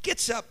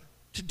gets up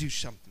to do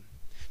something.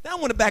 Now I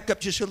want to back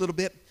up just a little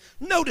bit.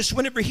 Notice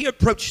whenever he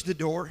approached the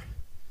door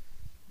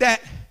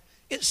that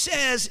it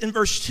says in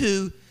verse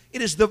 2,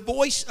 it is the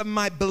voice of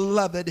my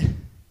beloved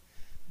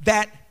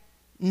that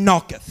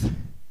knocketh. It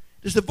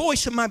is the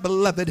voice of my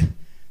beloved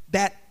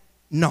that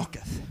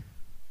knocketh.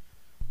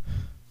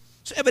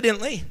 So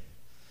evidently,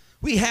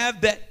 we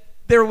have that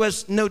there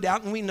was no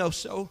doubt, and we know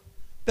so,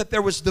 that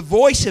there was the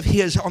voice of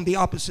his on the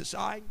opposite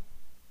side.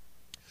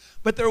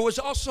 But there was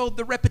also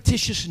the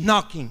repetitious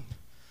knocking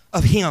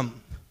of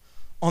him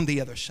on the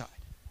other side.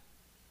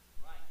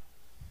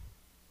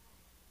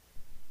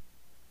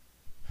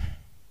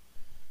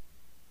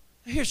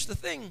 Here's the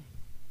thing.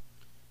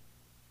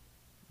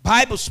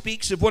 Bible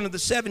speaks of one of the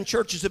 7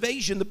 churches of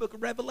Asia in the book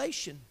of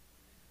Revelation.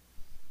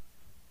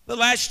 The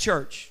last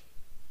church,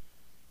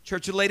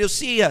 Church of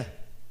Laodicea,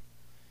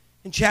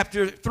 in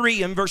chapter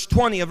 3 and verse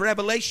 20 of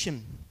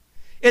Revelation,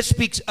 it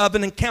speaks of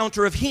an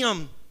encounter of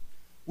him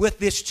with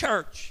this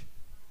church.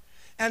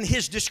 And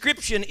his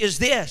description is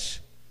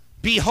this: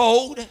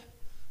 behold,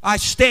 I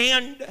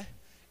stand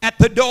at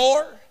the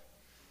door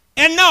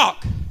and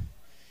knock.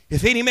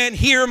 If any man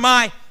hear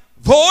my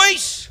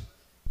voice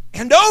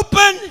and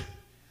open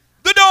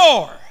the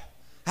door,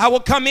 I will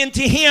come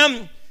into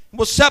him,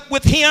 will sup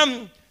with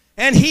him,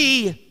 and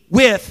he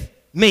with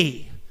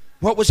me.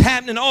 What was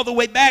happening all the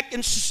way back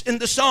in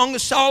the Song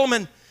of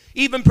Solomon,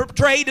 even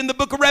portrayed in the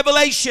book of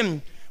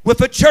Revelation,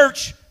 with a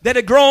church that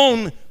had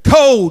grown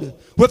cold,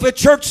 with a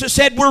church that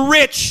said we're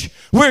rich,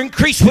 we're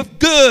increased with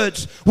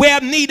goods, we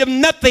have need of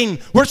nothing,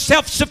 we're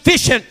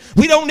self-sufficient,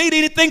 we don't need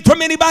anything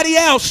from anybody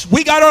else,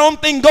 we got our own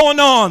thing going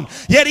on.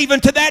 Yet even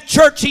to that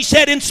church he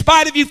said, in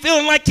spite of you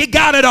feeling like you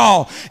got it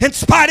all, in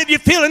spite of you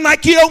feeling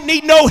like you don't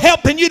need no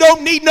help and you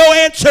don't need no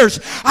answers,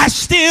 I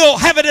still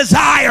have a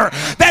desire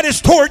that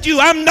is toward you.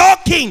 I'm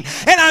knocking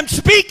and I'm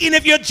speaking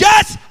if you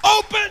just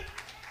open.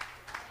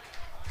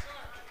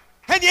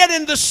 And yet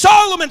in the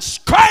Solomon's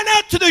crying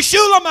out to the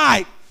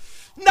Shulamite,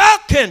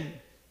 knocking,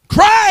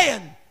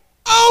 crying,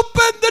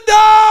 open the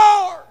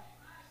door.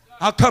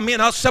 I'll come in,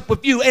 I'll sup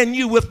with you and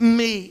you with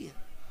me.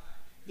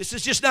 This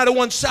is just not a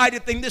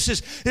one-sided thing. This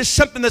is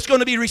something that's going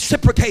to be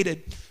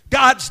reciprocated.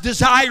 God's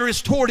desire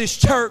is toward his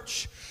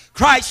church.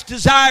 Christ's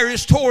desire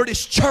is toward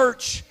his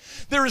church.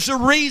 There is a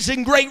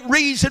reason, great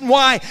reason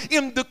why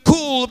in the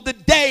cool of the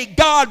day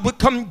God would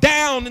come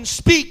down and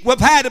speak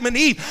with Adam and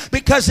Eve,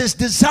 because his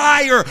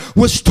desire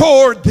was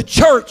toward the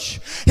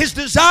church. His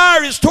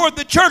desire is toward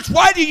the church.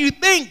 Why do you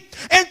think?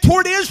 And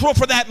toward Israel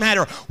for that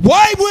matter.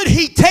 Why would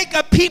he take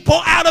a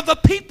people out of a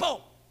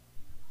people?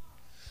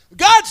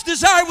 God's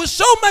desire was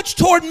so much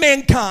toward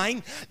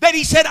mankind that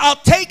he said, I'll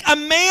take a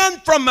man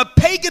from a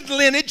pagan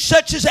lineage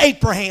such as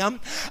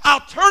Abraham.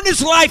 I'll turn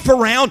his life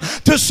around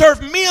to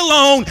serve me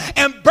alone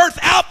and birth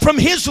out from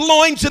his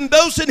loins and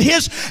those in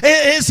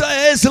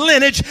his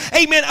lineage,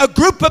 amen, a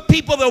group of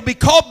people that will be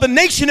called the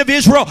nation of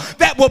Israel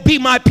that will be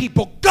my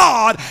people.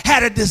 God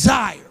had a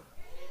desire.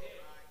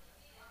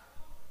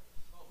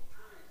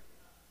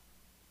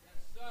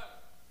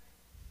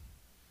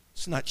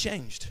 It's not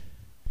changed.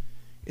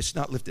 It's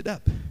not lifted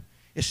up.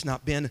 It's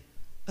not been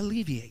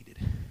alleviated.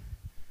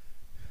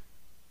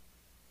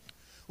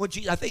 Well,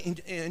 I think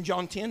in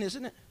John 10,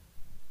 isn't it?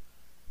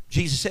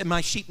 Jesus said,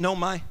 my sheep know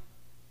my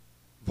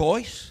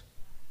voice.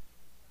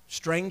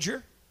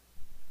 Stranger,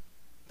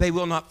 they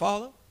will not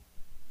follow.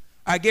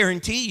 I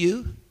guarantee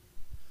you,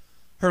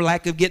 her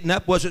lack of getting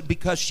up wasn't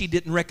because she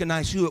didn't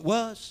recognize who it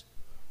was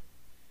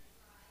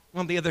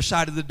on the other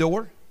side of the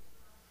door.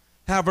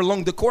 However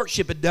long the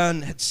courtship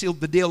had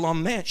sealed the deal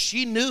on that,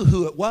 she knew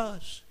who it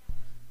was.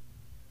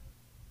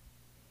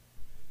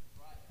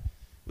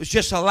 It was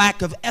just a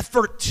lack of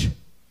effort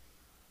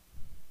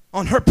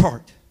on her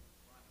part.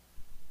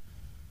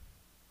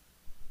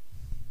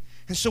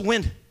 And so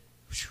when,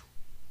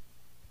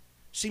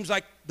 seems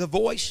like the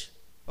voice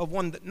of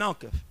one that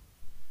knocketh.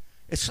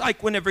 It's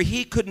like whenever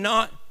he could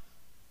not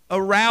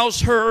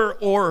arouse her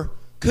or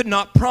could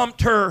not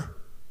prompt her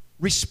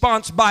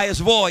response by his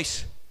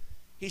voice,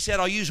 he said,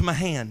 I'll use my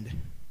hand.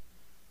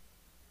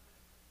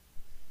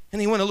 And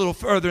he went a little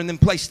further and then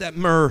placed that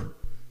myrrh,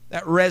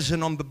 that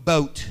resin on the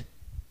boat.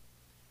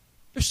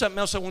 There's something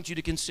else I want you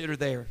to consider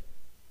there.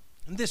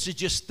 And this is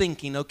just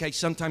thinking, okay,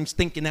 sometimes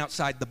thinking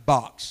outside the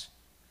box.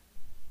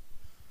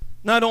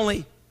 Not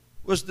only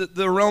was the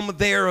aroma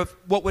there of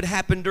what would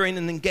happen during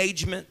an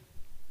engagement,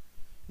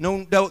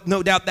 no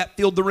doubt that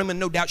filled the room, and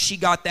no doubt she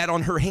got that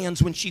on her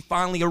hands when she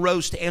finally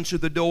arose to answer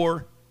the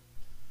door.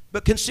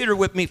 But consider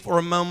with me for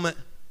a moment,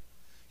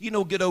 you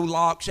know, good old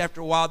locks,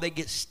 after a while, they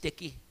get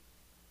sticky.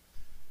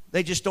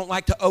 They just don't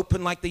like to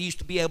open like they used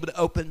to be able to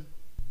open.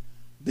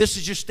 This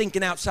is just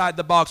thinking outside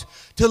the box.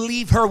 To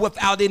leave her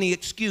without any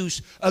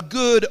excuse, a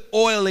good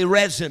oily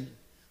resin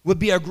would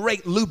be a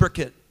great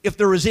lubricant if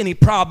there was any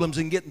problems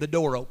in getting the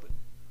door open.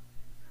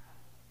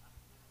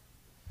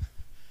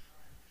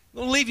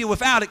 It'll leave you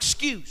without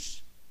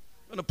excuse.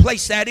 I'm going to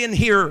place that in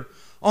here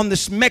on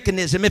this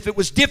mechanism. If it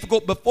was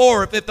difficult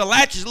before, if the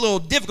latch is a little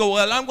difficult,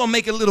 well, I'm going to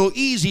make it a little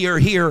easier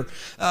here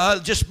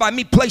just by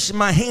me placing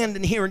my hand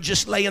in here and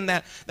just laying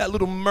that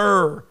little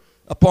myrrh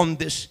upon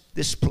this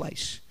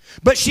place.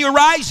 But she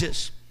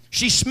arises.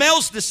 She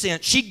smells the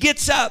scent. She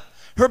gets up.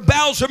 Her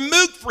bowels are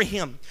moved for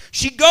him.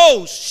 She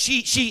goes.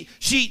 She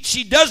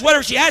does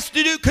whatever she has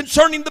to do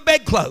concerning the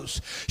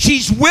bedclothes.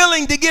 She's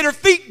willing to get her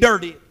feet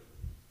dirty.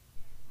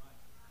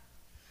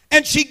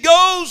 And she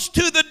goes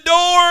to the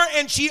door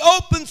and she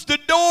opens the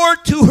door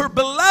to her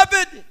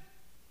beloved.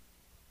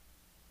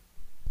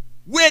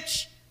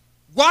 Which,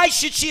 why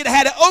should she have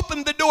had to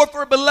open the door for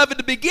her beloved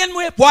to begin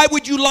with? Why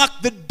would you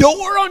lock the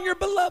door on your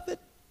beloved?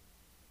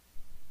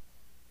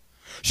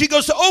 She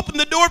goes to open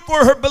the door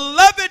for her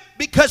beloved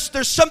because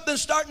there's something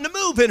starting to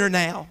move in her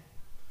now.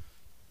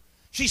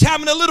 She's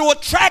having a little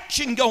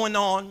attraction going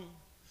on.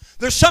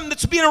 There's something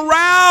that's being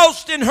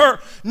aroused in her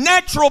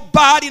natural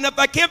body. And if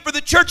I can for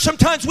the church,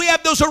 sometimes we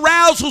have those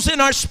arousals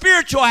in our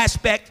spiritual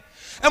aspect.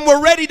 And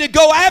we're ready to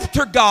go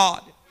after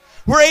God.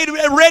 We're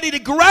ready to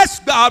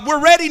grasp God.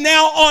 We're ready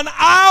now on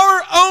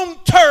our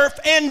own turf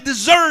and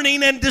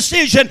discerning and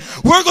decision.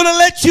 We're going to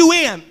let you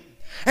in.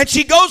 And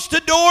she goes to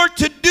the door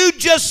to do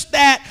just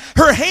that.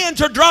 Her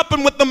hands are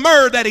dropping with the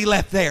myrrh that he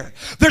left there.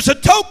 There's a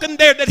token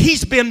there that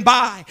he's been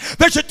by.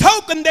 There's a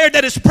token there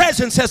that his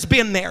presence has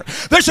been there.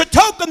 There's a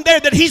token there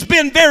that he's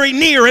been very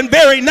near and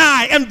very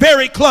nigh and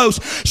very close.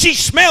 She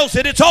smells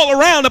it. It's all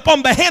around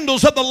upon the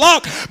handles of the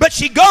lock. But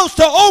she goes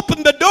to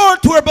open the door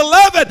to her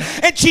beloved.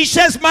 And she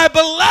says, my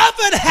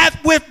beloved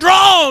hath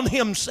withdrawn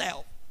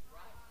himself.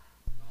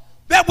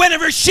 That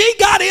whenever she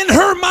got in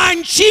her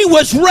mind, she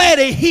was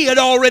ready. He had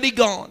already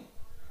gone.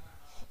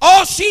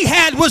 All she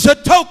had was a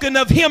token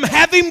of him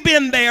having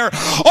been there.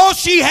 All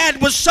she had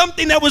was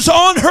something that was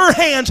on her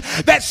hands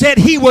that said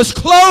he was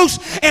close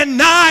and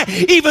nigh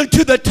even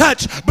to the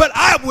touch, but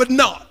I would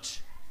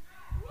not.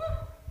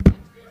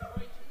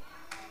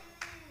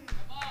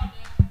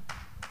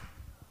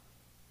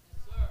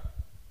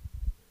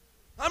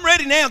 I'm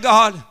ready now,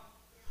 God.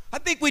 I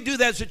think we do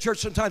that as a church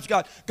sometimes,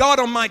 God.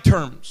 God, on my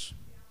terms.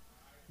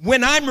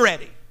 When I'm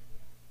ready.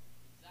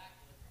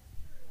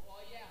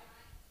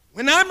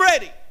 When I'm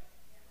ready.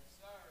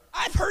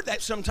 I've heard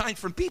that sometimes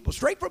from people,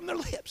 straight from their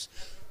lips.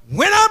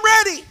 When I'm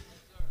ready.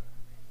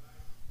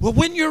 Well,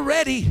 when you're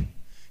ready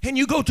and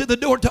you go to the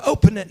door to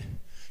open it,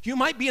 you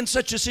might be in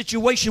such a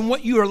situation,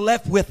 what you are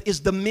left with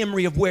is the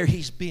memory of where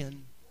he's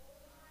been.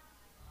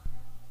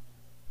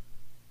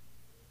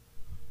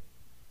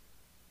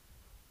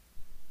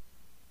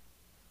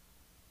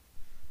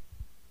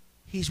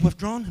 He's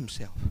withdrawn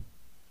himself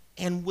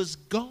and was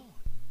gone.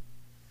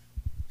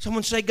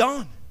 Someone say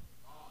gone.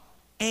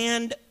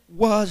 And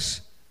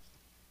was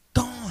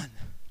gone.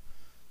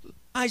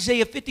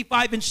 Isaiah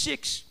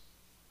 55:6.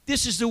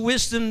 This is the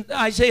wisdom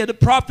Isaiah the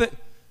prophet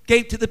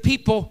gave to the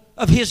people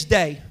of his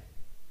day.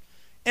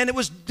 And it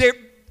was there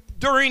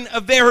during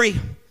a very,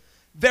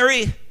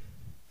 very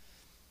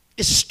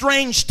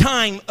estranged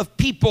time of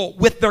people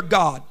with their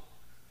God.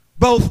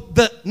 Both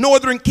the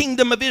northern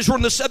kingdom of Israel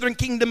and the southern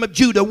kingdom of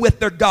Judah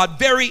with their God.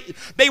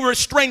 They were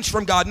estranged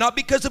from God, not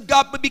because of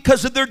God, but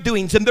because of their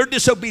doings and their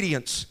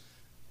disobedience.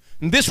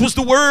 And this was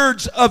the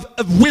words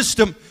of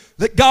wisdom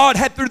that God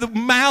had through the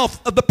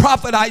mouth of the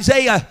prophet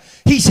Isaiah.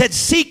 He said,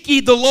 seek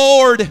ye the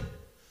Lord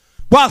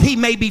while he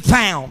may be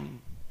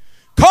found.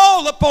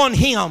 Call upon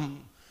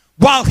him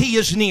while he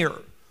is near.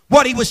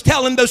 What he was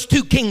telling those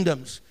two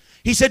kingdoms.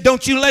 He said,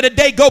 don't you let a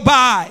day go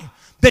by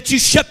that you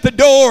shut the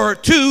door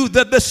to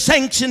the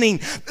sanctioning,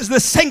 the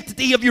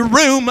sanctity of your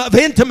room of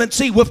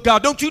intimacy with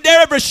God. Don't you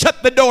dare ever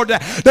shut the door to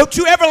that. Don't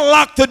you ever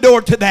lock the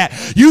door to that.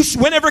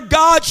 Whenever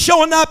God's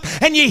showing up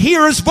and you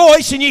hear his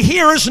voice and you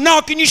hear his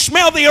knock and you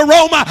smell the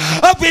aroma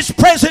of his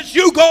presence,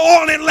 you go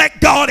on and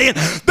let God in.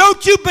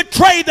 Don't you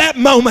betray that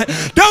moment.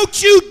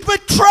 Don't you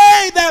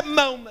betray that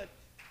moment.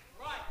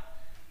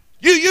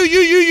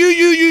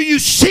 You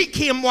seek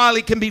him while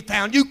he can be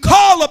found. You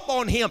call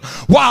upon him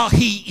while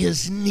he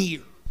is near.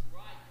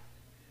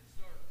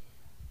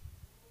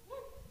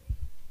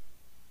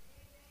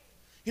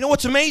 You know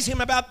what's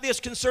amazing about this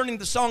concerning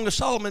the Song of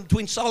Solomon,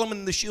 between Solomon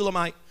and the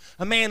Shulamite,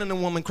 a man and a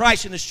woman,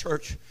 Christ and his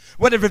church,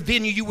 whatever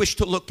venue you wish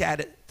to look at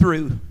it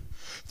through.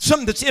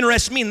 Something that's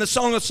interested me in the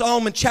Song of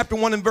Solomon, chapter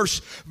 1 and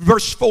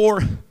verse 4.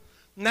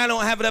 And I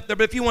don't have it up there,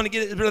 but if you want to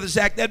get it, Brother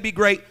Zach, that'd be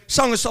great.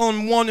 Song of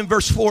Solomon 1 and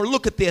verse 4.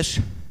 Look at this.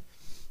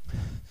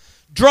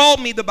 Draw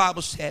me, the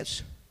Bible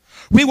says.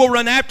 We will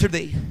run after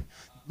thee.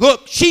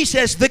 Look, she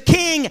says, the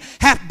king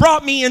hath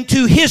brought me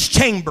into his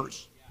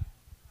chambers.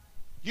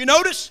 You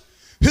notice?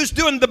 Who's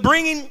doing the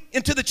bringing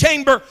into the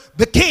chamber?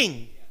 The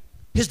king.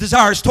 His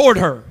desires toward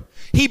her.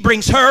 He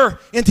brings her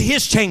into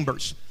his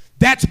chambers.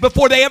 That's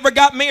before they ever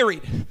got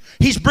married.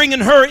 He's bringing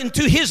her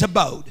into his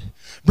abode.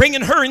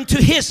 Bringing her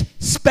into his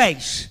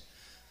space.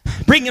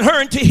 Bringing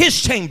her into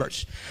his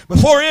chambers.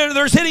 Before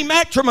there's any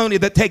matrimony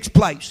that takes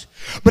place.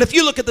 But if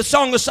you look at the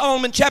Song of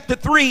Solomon chapter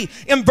 3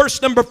 in verse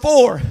number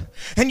 4.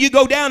 And you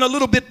go down a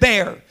little bit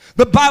there.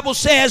 The Bible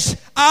says,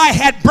 I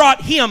had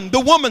brought him, the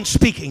woman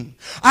speaking,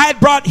 I had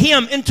brought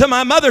him into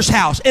my mother's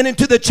house and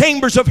into the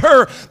chambers of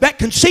her that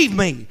conceived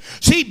me.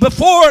 See,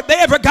 before they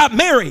ever got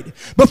married,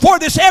 before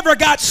this ever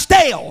got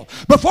stale,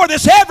 before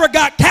this ever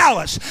got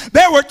callous,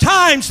 there were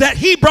times that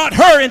he brought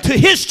her into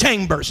his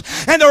chambers.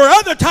 And there were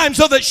other times,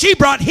 though, that she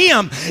brought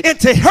him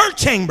into her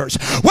chambers.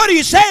 What are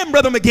you saying,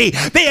 Brother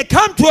McGee? They had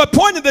come to a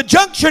point of the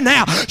juncture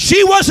now.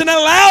 She wasn't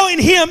allowing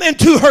him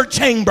into her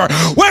chamber.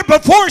 Where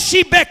before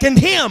she beckoned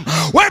him,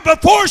 where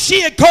before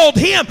she had called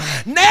him,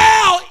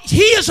 now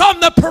he is on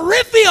the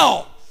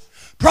peripheral,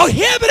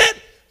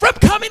 prohibited from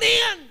coming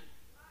in.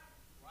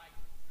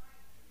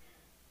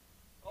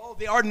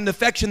 The ardent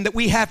affection that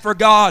we have for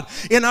God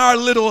in our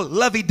little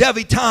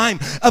lovey-dovey time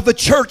of a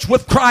church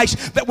with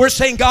Christ, that we're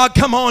saying, God,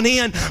 come on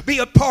in, be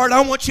a part.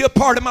 I want you a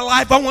part of my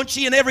life. I want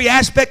you in every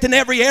aspect and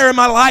every area of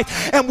my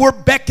life. And we're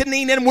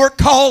beckoning and we're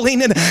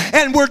calling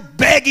and we're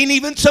begging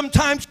even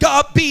sometimes,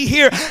 God, be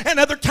here. And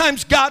other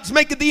times God's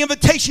making the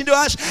invitation to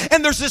us.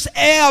 And there's this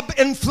ebb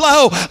and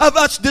flow of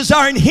us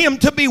desiring him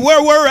to be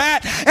where we're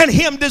at and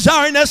him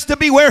desiring us to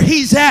be where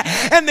he's at.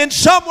 And then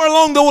somewhere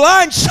along the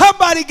line,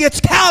 somebody gets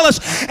callous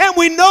and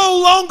we no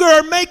longer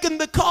are making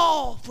the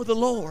call for the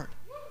Lord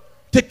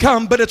to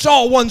come, but it's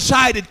all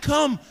one-sided.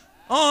 Come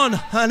on,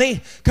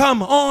 honey.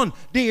 Come on,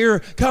 dear.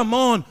 Come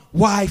on,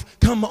 wife.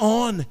 Come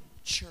on,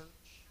 church.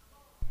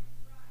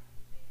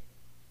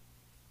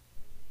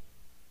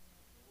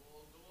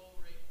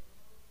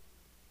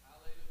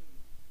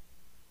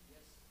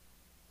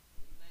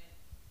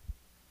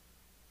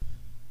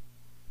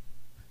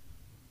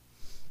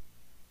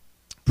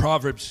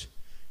 Proverbs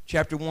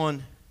chapter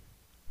 1.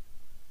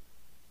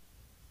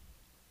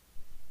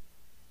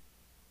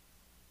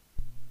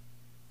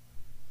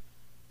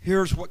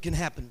 Here's what can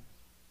happen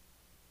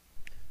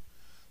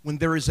when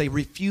there is a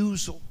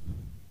refusal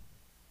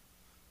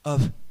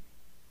of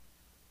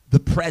the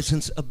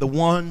presence of the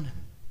one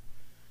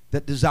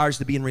that desires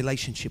to be in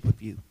relationship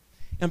with you.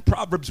 In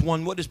Proverbs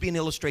 1, what is being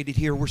illustrated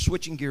here? We're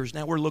switching gears.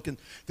 Now we're looking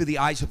through the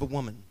eyes of a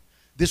woman.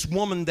 This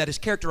woman that is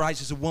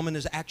characterized as a woman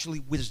is actually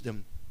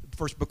wisdom. The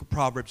first book of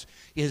Proverbs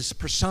is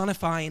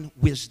personifying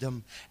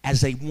wisdom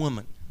as a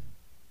woman.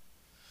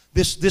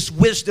 This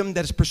wisdom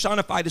that is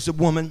personified as a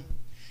woman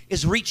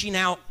is reaching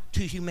out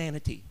to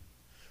humanity,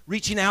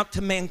 reaching out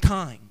to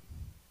mankind.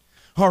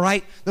 All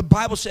right? The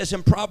Bible says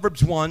in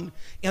Proverbs 1,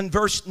 in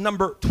verse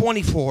number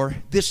 24,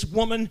 this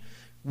woman,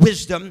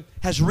 wisdom,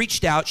 has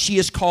reached out. She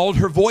is called.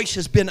 Her voice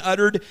has been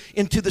uttered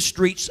into the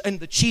streets and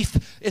the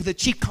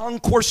chief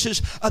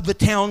concourses of the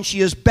town. She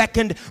has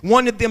beckoned,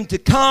 wanted them to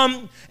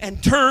come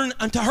and turn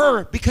unto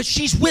her because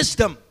she's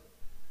wisdom.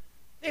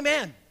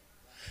 Amen.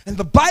 And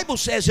the Bible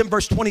says in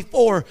verse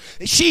 24,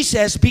 she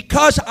says,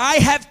 because I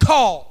have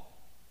called,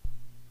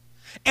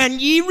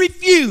 and ye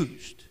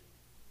refused.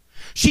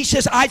 She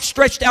says, I've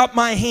stretched out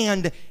my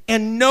hand,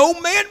 and no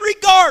man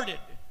regarded.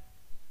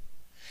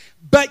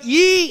 But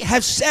ye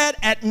have set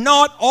at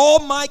naught all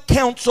my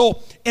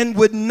counsel, and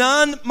would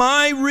none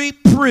my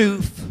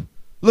reproof.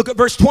 Look at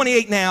verse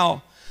 28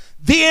 now.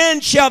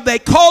 Then shall they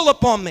call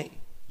upon me.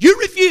 You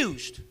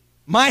refused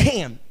my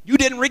hand. You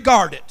didn't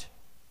regard it.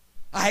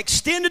 I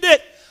extended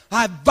it.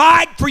 I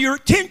vied for your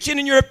attention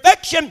and your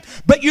affection,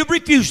 but you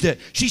refused it.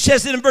 She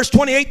says it in verse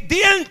 28,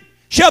 then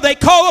shall they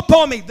call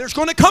upon me. There's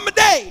going to come a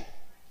day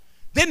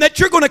then that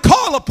you're going to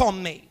call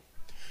upon me.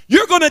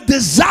 You're going to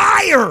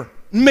desire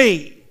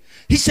me.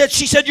 She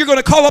said, you're going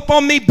to call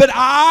upon me, but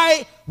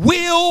I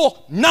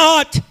will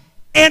not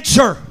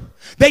answer.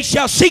 They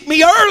shall seek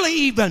me early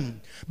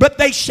even, but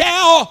they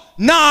shall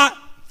not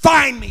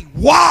find me.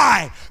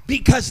 Why?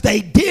 Because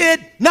they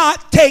did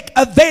not take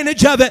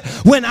advantage of it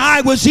when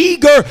I was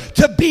eager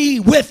to be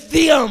with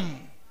them.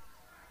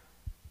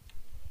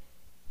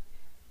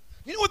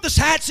 You know what the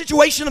sad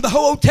situation of the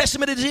whole Old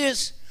Testament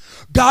is?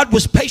 God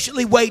was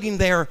patiently waiting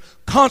there,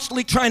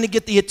 constantly trying to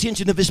get the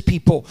attention of his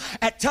people.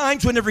 At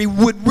times whenever he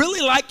would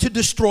really like to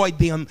destroy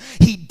them,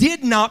 he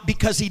did not,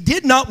 because he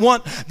did not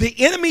want the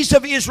enemies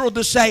of Israel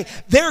to say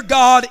their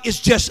God is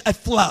just a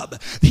flub.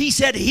 He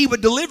said he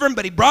would deliver them,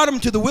 but he brought them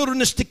to the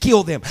wilderness to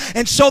kill them.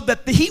 And so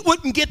that he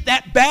wouldn't get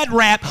that bad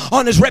rap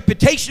on his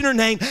reputation or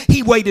name,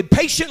 he waited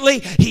patiently,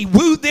 he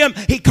wooed them,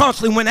 he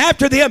constantly went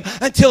after them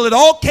until it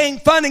all came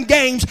fun and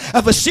games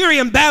of Assyria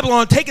and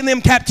Babylon taking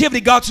them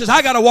captivity. God says,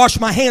 I got to wash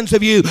my hands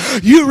of you.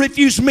 You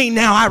refuse me,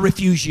 now I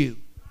refuse you.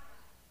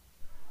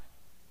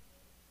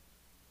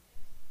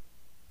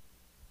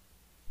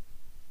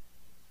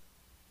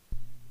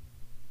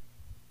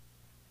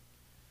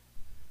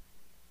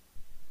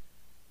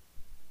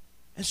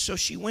 And so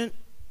she went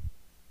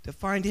to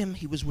find him.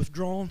 He was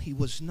withdrawn. He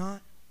was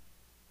not.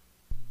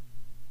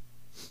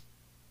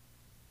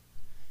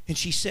 And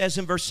she says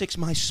in verse 6,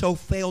 my soul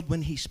failed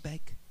when he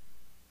spake.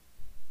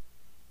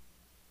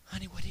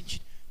 Honey, why didn't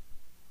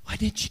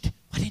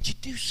you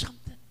do something?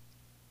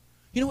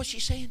 You know what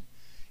she's saying?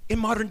 In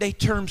modern day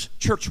terms,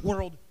 church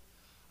world,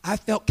 I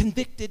felt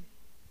convicted,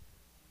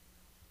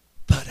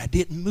 but I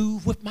didn't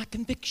move with my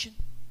conviction.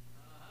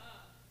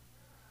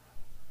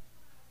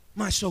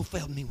 My soul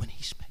failed me when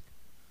he spake.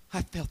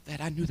 I felt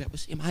that. I knew that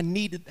was him. I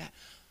needed that.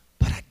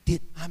 But I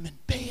didn't. I'm in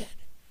bed.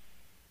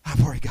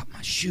 I've already got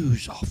my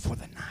shoes off for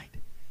the night.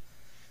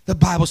 The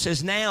Bible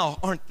says now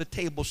aren't the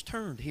tables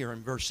turned here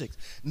in verse 6.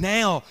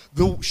 Now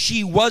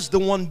she was the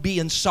one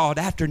being sought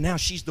after. Now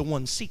she's the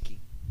one seeking.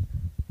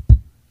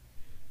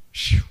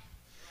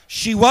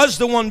 She was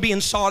the one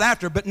being sought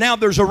after, but now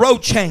there's a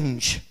road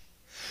change.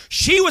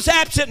 She was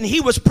absent and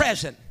he was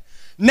present.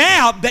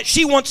 Now that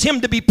she wants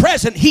him to be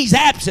present, he's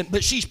absent,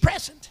 but she's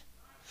present.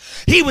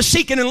 He was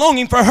seeking and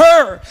longing for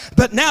her,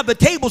 but now the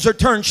tables are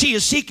turned. She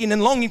is seeking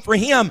and longing for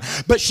him,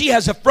 but she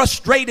has a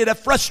frustrated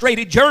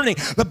journey.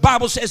 The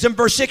Bible says in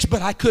verse 6,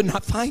 but I could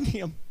not find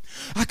him.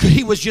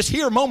 He was just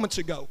here moments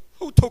ago.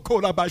 He was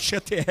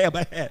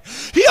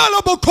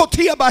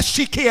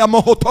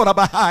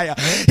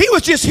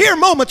just here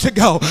moments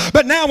ago.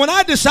 But now when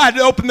I decided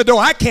to open the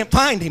door, I can't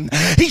find him.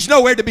 He's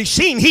nowhere to be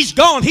seen. He's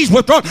gone. He's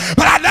withdrawn.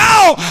 But I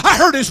know I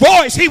heard his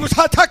voice. He was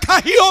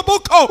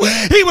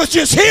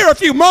just here a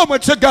few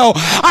moments ago.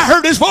 I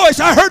heard his voice.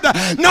 I heard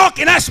the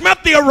knocking. I smelled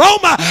the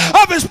aroma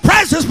of his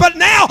presence. But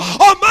now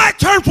on my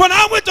terms, when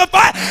I went to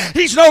find,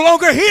 he's no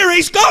longer here.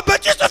 He's gone.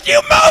 But just a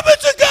few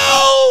moments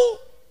ago.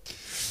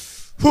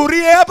 Oh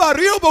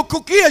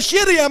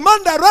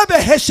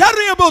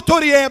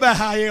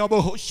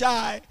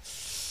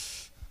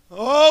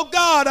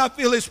God, I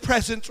feel his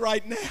presence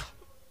right now.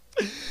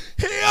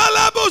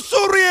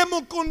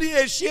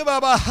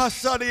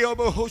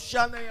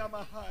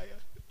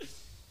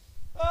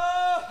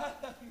 Oh,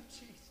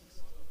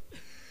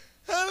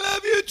 I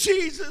love you,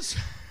 Jesus.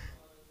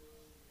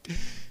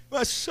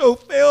 My soul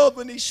failed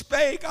when he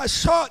spake. I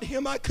sought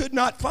him. I could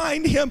not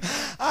find him.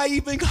 I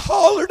even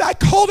hollered. I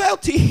called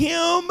out to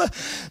him,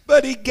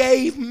 but he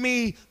gave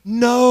me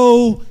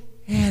no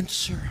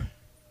answer.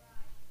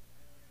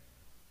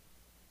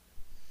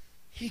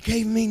 He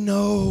gave me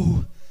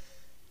no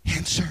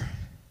answer.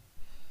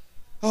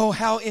 Oh,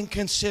 how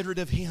inconsiderate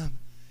of him.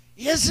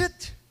 Is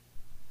it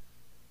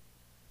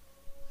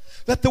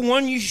that the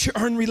one you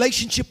are in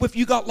relationship with,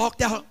 you got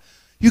locked out?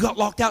 You got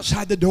locked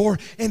outside the door,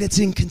 and it's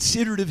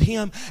inconsiderate of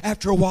him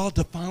after a while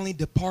to finally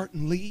depart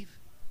and leave?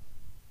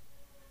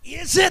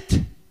 Is it? Is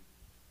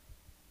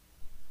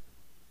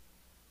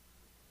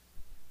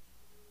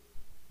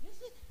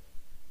it?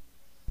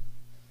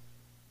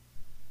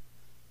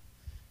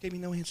 Gave me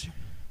no answer.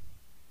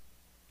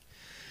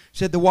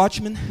 Said the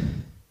watchmen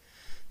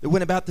that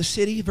went about the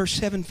city, verse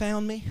 7,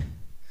 found me.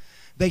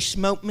 They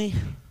smote me.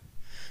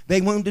 They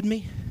wounded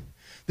me.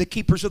 The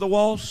keepers of the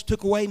walls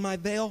took away my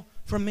veil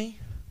from me.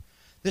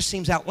 This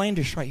seems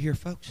outlandish right here,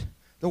 folks.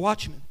 The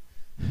watchman.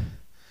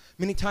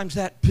 Many times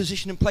that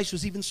position and place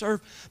was even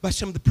served by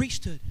some of the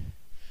priesthood.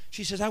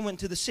 She says, I went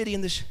to the city,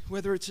 and this,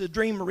 whether it's a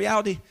dream or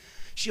reality,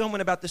 she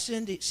went about the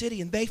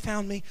city, and they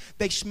found me.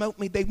 They smote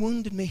me. They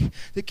wounded me.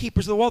 The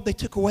keepers of the wall, they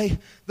took away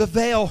the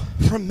veil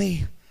from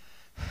me.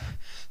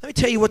 Let me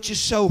tell you what's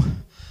just so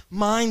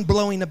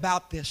mind-blowing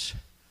about this.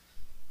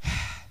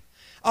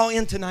 I'll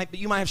end tonight, but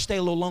you might have to stay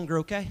a little longer,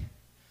 okay?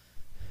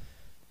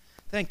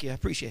 Thank you. I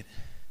appreciate it.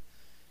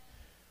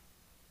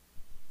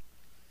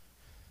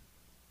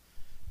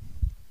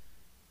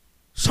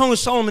 Song of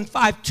Solomon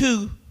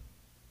 5:2,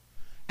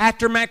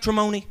 after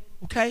matrimony,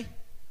 okay?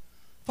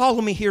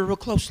 Follow me here real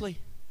closely.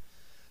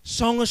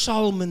 Song of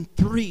Solomon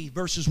 3,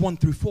 verses 1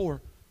 through 4,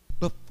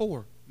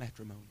 before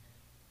matrimony.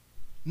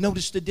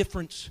 Notice the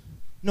difference.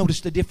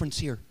 Notice the difference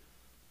here.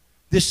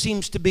 This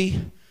seems to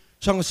be,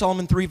 Song of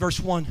Solomon 3, verse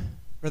 1.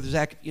 Brother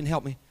Zach, if you can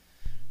help me.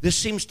 This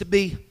seems to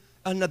be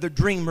another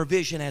dream or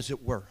vision, as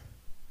it were.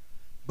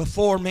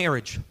 Before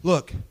marriage.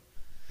 Look.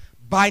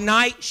 By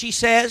night, she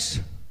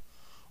says,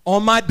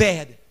 on my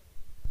bed.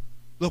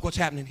 Look what's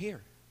happening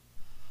here.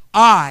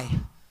 I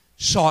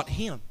sought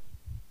him.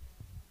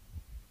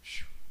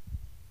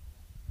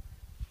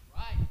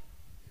 Right.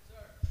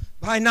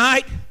 By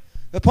night,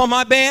 upon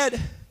my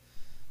bed,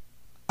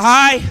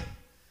 I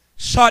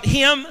sought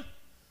him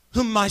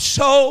whom my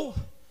soul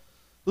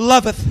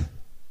loveth.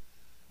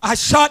 I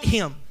sought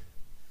him,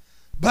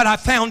 but I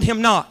found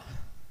him not.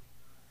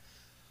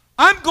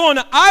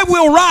 I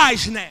will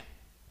rise now.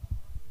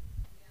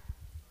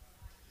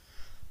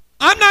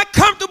 I'm not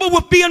comfortable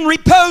with being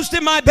reposed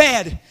in my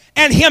bed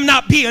and him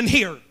not being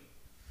here.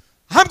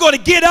 I'm going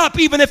to get up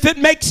even if it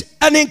makes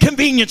an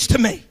inconvenience to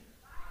me.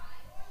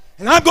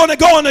 And I'm going to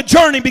go on a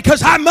journey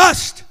because I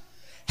must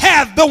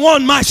have the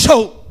one my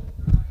soul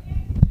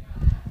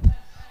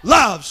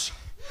loves.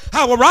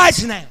 I will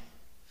rise now.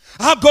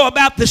 I'll go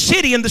about the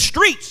city and the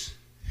streets,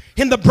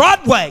 in the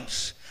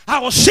broadways. I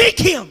will seek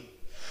him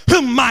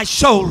whom my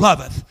soul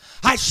loveth.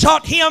 I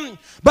sought him,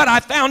 but I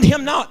found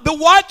him not. The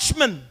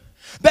watchmen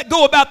that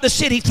go about the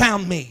city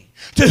found me.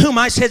 To whom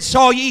I said,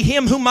 saw ye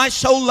him whom my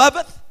soul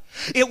loveth?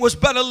 It was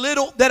but a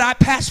little that I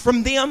passed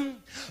from them,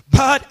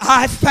 but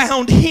I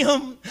found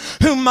him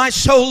whom my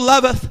soul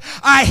loveth.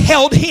 I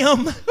held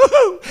him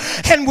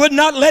and would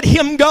not let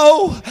him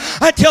go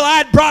until I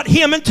had brought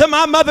him into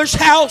my mother's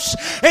house,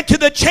 into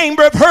the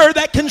chamber of her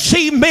that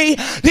conceived me.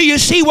 Do you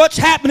see what's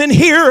happening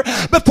here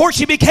before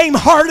she became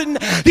hardened?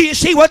 Do you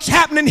see what's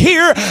happening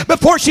here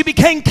before she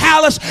became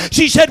callous?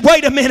 She said,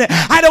 wait a minute,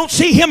 I don't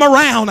see him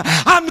around.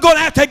 I'm going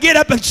to have to get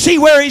up and see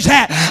where he's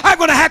at. I'm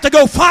going to have to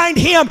go find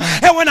him,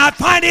 and when I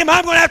find him,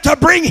 I'm going to have to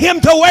bring him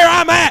to where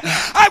I'm at.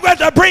 I'm going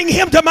to bring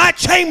him to my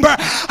chamber.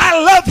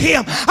 I love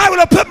him. I'm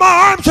going to put my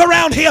arms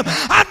around him.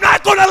 I'm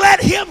not going to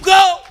let him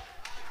go.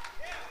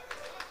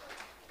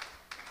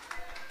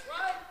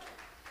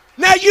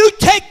 Now you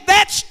take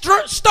that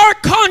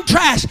stark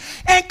contrast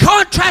and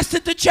contrast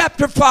it to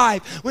chapter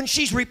 5 when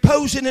she's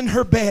reposing in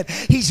her bed.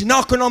 He's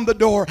knocking on the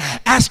door,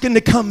 asking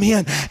to come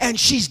in, and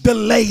she's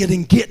delaying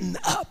and getting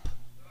up.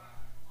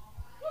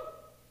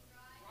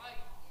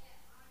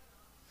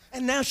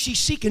 And now she's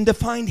seeking to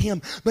find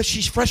him, but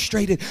she's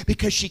frustrated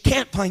because she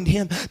can't find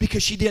him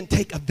because she didn't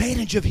take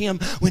advantage of him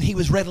when he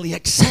was readily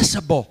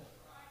accessible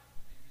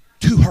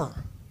to her.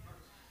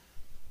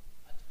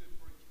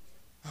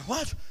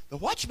 The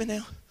watchman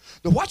now.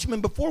 The watchman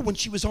before, when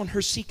she was on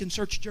her seek and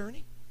search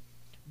journey,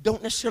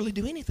 don't necessarily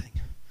do anything.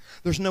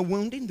 There's no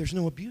wounding, there's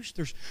no abuse,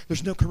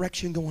 there's no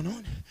correction going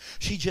on.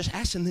 She just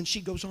asks, and then she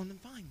goes on and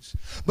finds.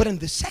 But in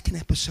the second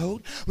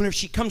episode, whenever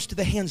she comes to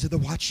the hands of the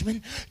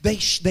watchmen, they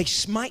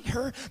smite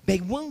her, they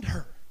wound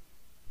her.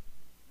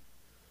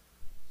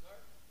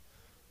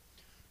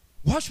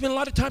 Watchmen a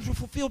lot of times were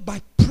fulfilled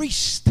by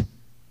priests.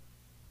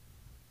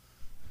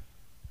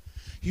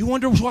 You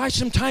wonder why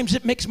sometimes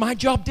it makes my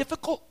job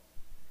difficult?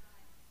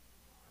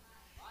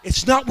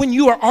 It's not when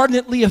you are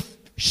ardently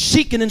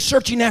seeking and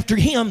searching after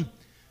him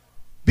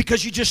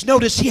because you just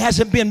notice he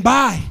hasn't been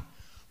by.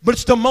 But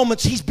it's the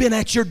moments he's been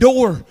at your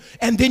door,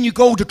 and then you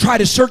go to try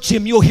to search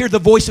him, you'll hear the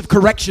voice of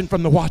correction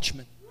from the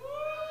watchman.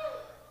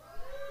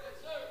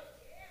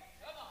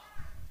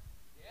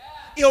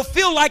 It'll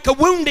feel like a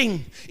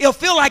wounding. It'll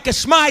feel like a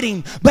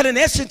smiting. But in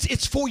essence,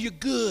 it's for your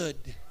good.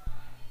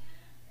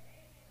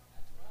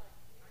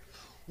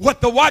 What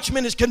the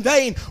watchman is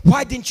conveying,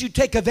 why didn't you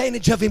take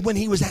advantage of him when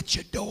he was at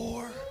your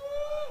door?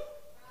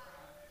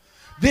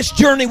 This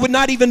journey would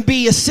not even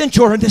be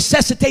essential or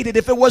necessitated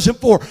if it wasn't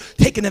for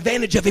taking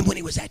advantage of him when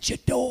he was at your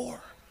door.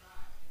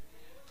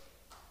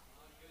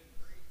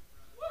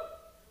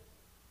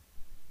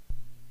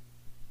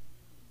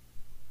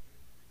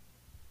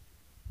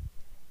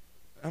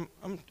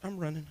 I'm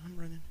running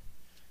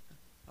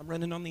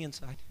on the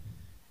inside.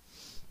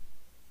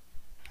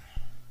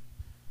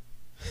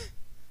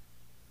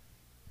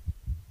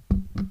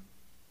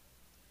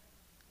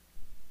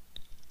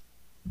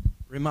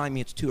 Remind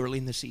me it's too early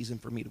in the season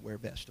for me to wear a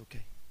vest,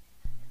 okay?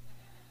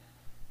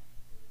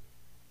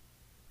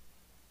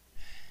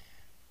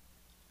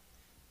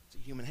 It's a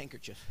human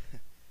handkerchief.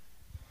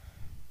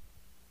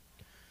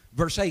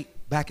 Verse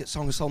 8, back at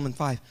Song of Solomon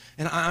 5.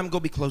 And I'm going to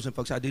be closing,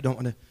 folks. I don't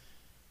want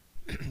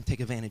to take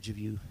advantage of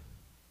you.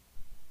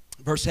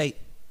 Verse 8.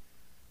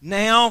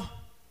 Now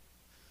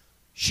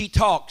she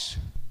talks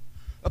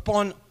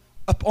upon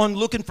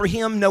looking for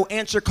him, no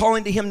answer,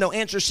 calling to him, no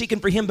answer, seeking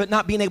for him, but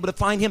not being able to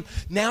find him.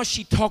 Now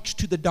she talks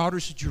to the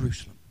daughters of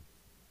Jerusalem.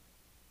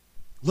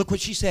 Look what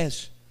she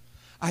says.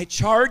 I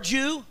charge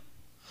you,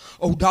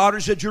 O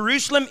daughters of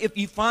Jerusalem, if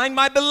you find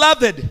my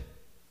beloved,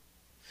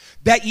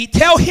 that ye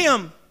tell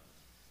him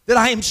that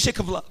I am sick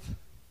of love.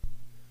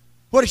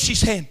 What is she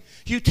saying?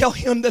 You tell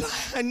him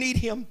that I need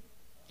him.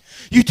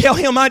 You tell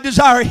him I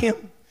desire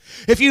him.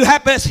 If he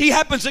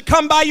happens to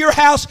come by your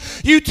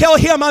house, you tell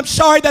him I'm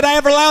sorry that I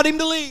ever allowed him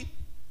to leave.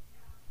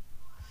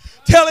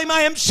 Tell him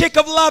I am sick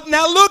of love.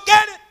 Now look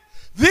at it.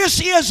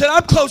 This is, and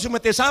I'm closing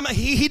with this.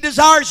 He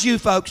desires you,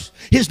 folks.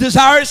 His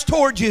desire is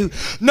toward you.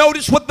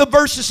 Notice what the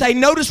verses say.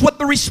 Notice what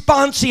the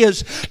response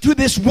is to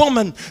this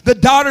woman. The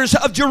daughters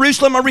of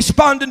Jerusalem are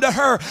responding to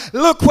her.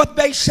 Look what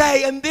they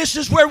say. And this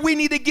is where we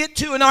need to get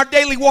to in our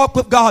daily walk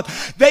with God.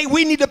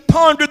 We need to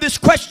ponder this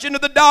question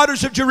of the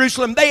daughters of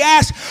Jerusalem. They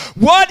ask,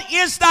 what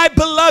is thy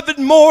beloved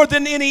more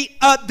than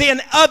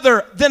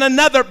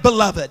another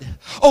beloved?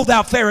 O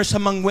thou fairest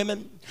among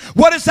women.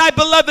 What is thy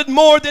beloved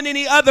more than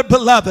any other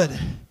beloved?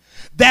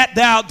 That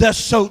thou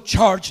dost so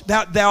charge,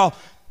 that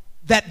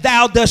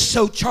thou dost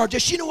so charge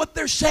us. You know what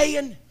they're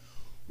saying?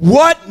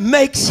 What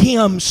makes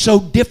him so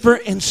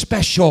different and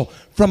special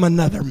from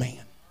another man?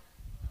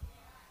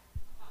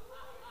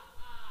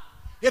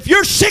 If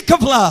you're sick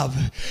of love,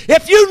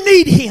 if you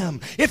need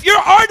him, if you're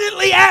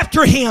ardently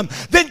after him,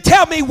 then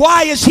tell me,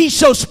 why is he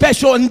so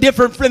special and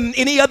different from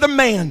any other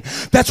man?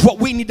 That's what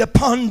we need to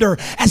ponder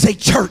as a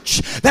church.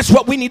 That's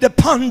what we need to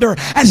ponder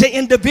as an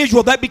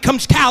individual that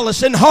becomes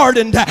callous and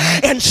hardened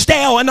and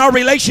stale in our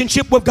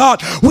relationship with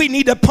God. We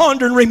need to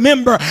ponder and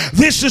remember,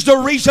 this is the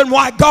reason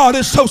why God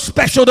is so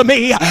special to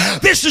me.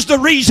 This is the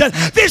reason.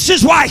 This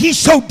is why he's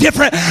so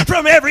different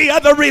from every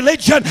other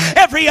religion,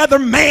 every other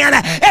man,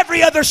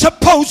 every other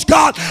supposed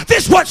God.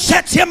 This is what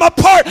sets him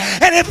apart.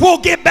 And if we'll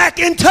get back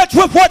in touch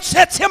with what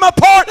sets him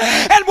apart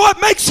and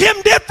what makes him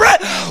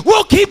different,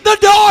 we'll keep the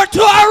door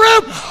to our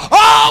room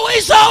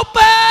always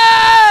open.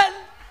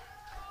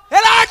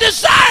 And our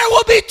desire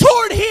will be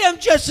toward him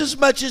just as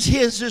much as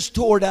his is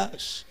toward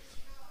us.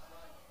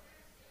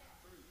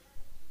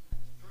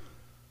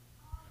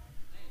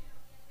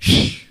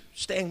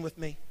 Stand with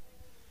me.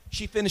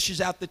 She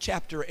finishes out the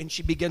chapter and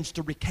she begins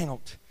to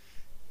recount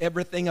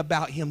everything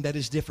about him that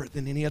is different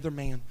than any other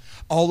man.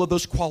 All of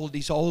those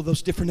qualities, all of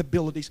those different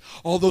abilities,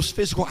 all those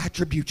physical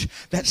attributes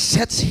that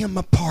sets him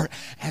apart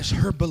as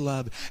her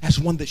beloved, as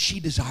one that she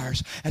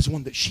desires, as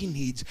one that she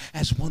needs,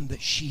 as one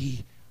that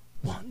she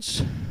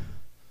wants.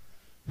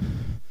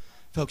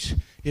 Folks,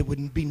 it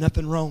wouldn't be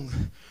nothing wrong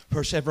for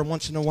us every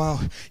once in a while,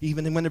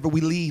 even whenever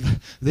we leave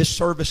this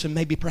service and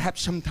maybe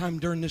perhaps sometime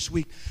during this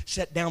week,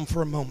 sit down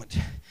for a moment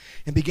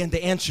and begin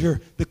to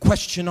answer the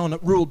question on a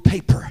ruled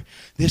paper.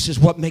 This is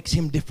what makes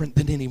him different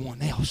than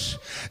anyone else.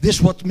 This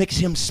is what makes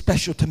him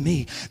special to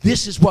me.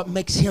 This is what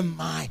makes him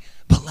my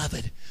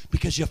beloved.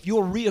 Because if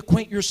you'll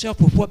reacquaint yourself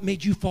with what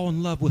made you fall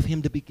in love with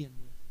him to begin with,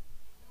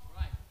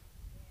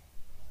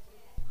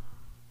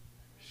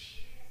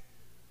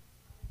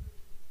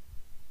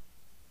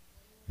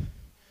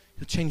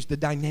 he'll change the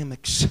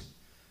dynamics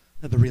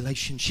of the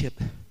relationship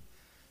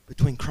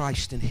between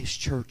Christ and his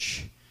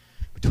church,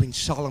 between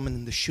Solomon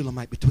and the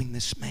Shulamite, between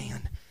this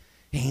man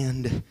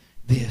and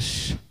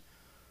this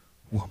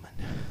woman.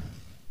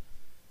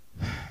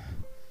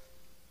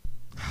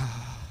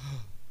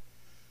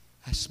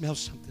 I smell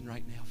something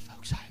right now,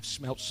 folks. I have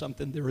smelled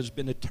something. There has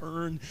been a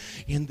turn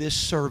in this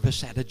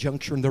service at a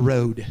juncture in the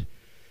road.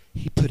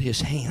 He put his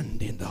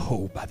hand in the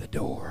hole by the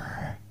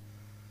door.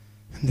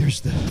 And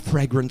there's the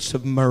fragrance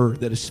of myrrh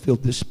that has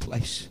filled this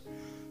place.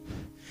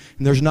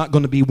 And there's not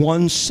going to be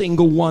one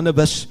single one of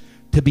us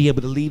to be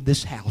able to leave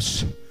this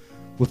house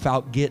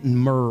without getting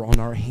myrrh on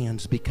our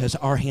hands, because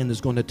our hand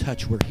is going to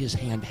touch where his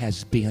hand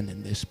has been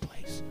in this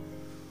place.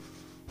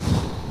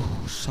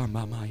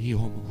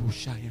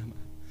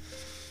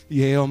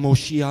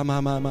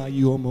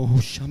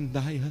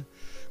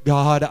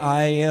 God,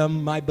 I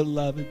am my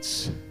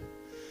beloved's,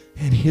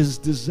 and his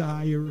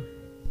desire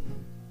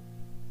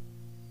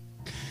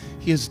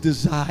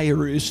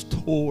is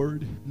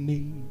toward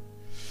me.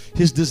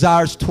 His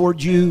desire is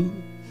toward you,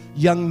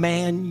 young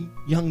man,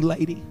 young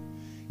lady.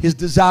 His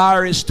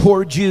desire is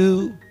toward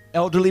you,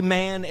 elderly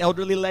man,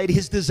 elderly lady.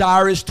 His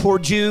desire is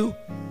toward you,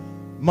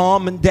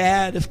 mom and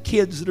dad of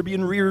kids that are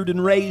being reared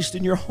and raised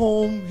in your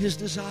home. His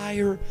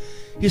desire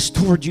is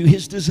toward you.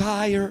 His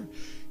desire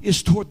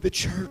is toward the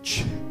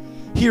church.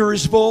 Hear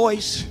his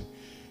voice.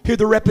 Hear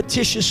the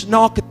repetitious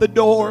knock at the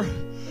door.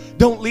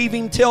 Don't leave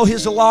him till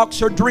his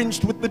locks are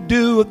drenched with the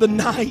dew of the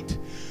night.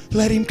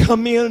 Let him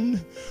come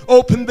in.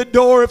 Open the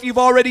door. If you've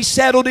already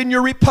settled in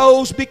your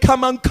repose,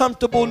 become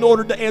uncomfortable in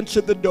order to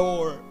answer the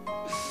door.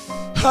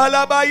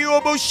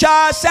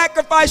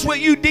 Sacrifice what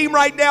you deem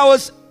right now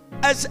as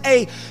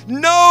a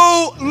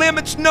no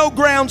limits, no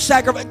ground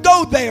sacrifice.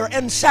 Go there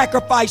and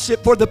sacrifice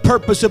it for the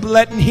purpose of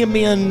letting him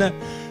in,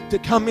 to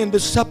come in to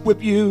sup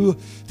with you,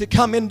 to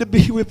come in to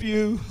be with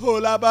you.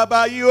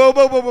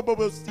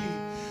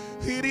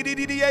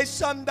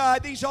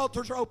 These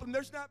altars are open.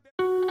 There's not.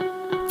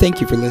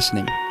 Thank you for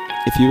listening.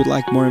 If you would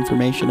like more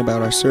information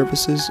about our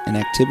services and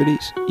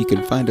activities, you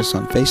can find us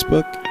on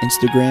Facebook,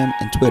 Instagram,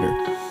 and Twitter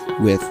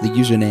with the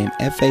username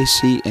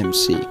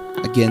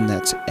FACMC. Again,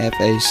 that's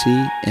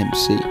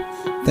FACMC.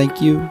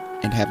 Thank you,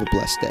 and have a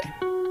blessed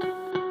day.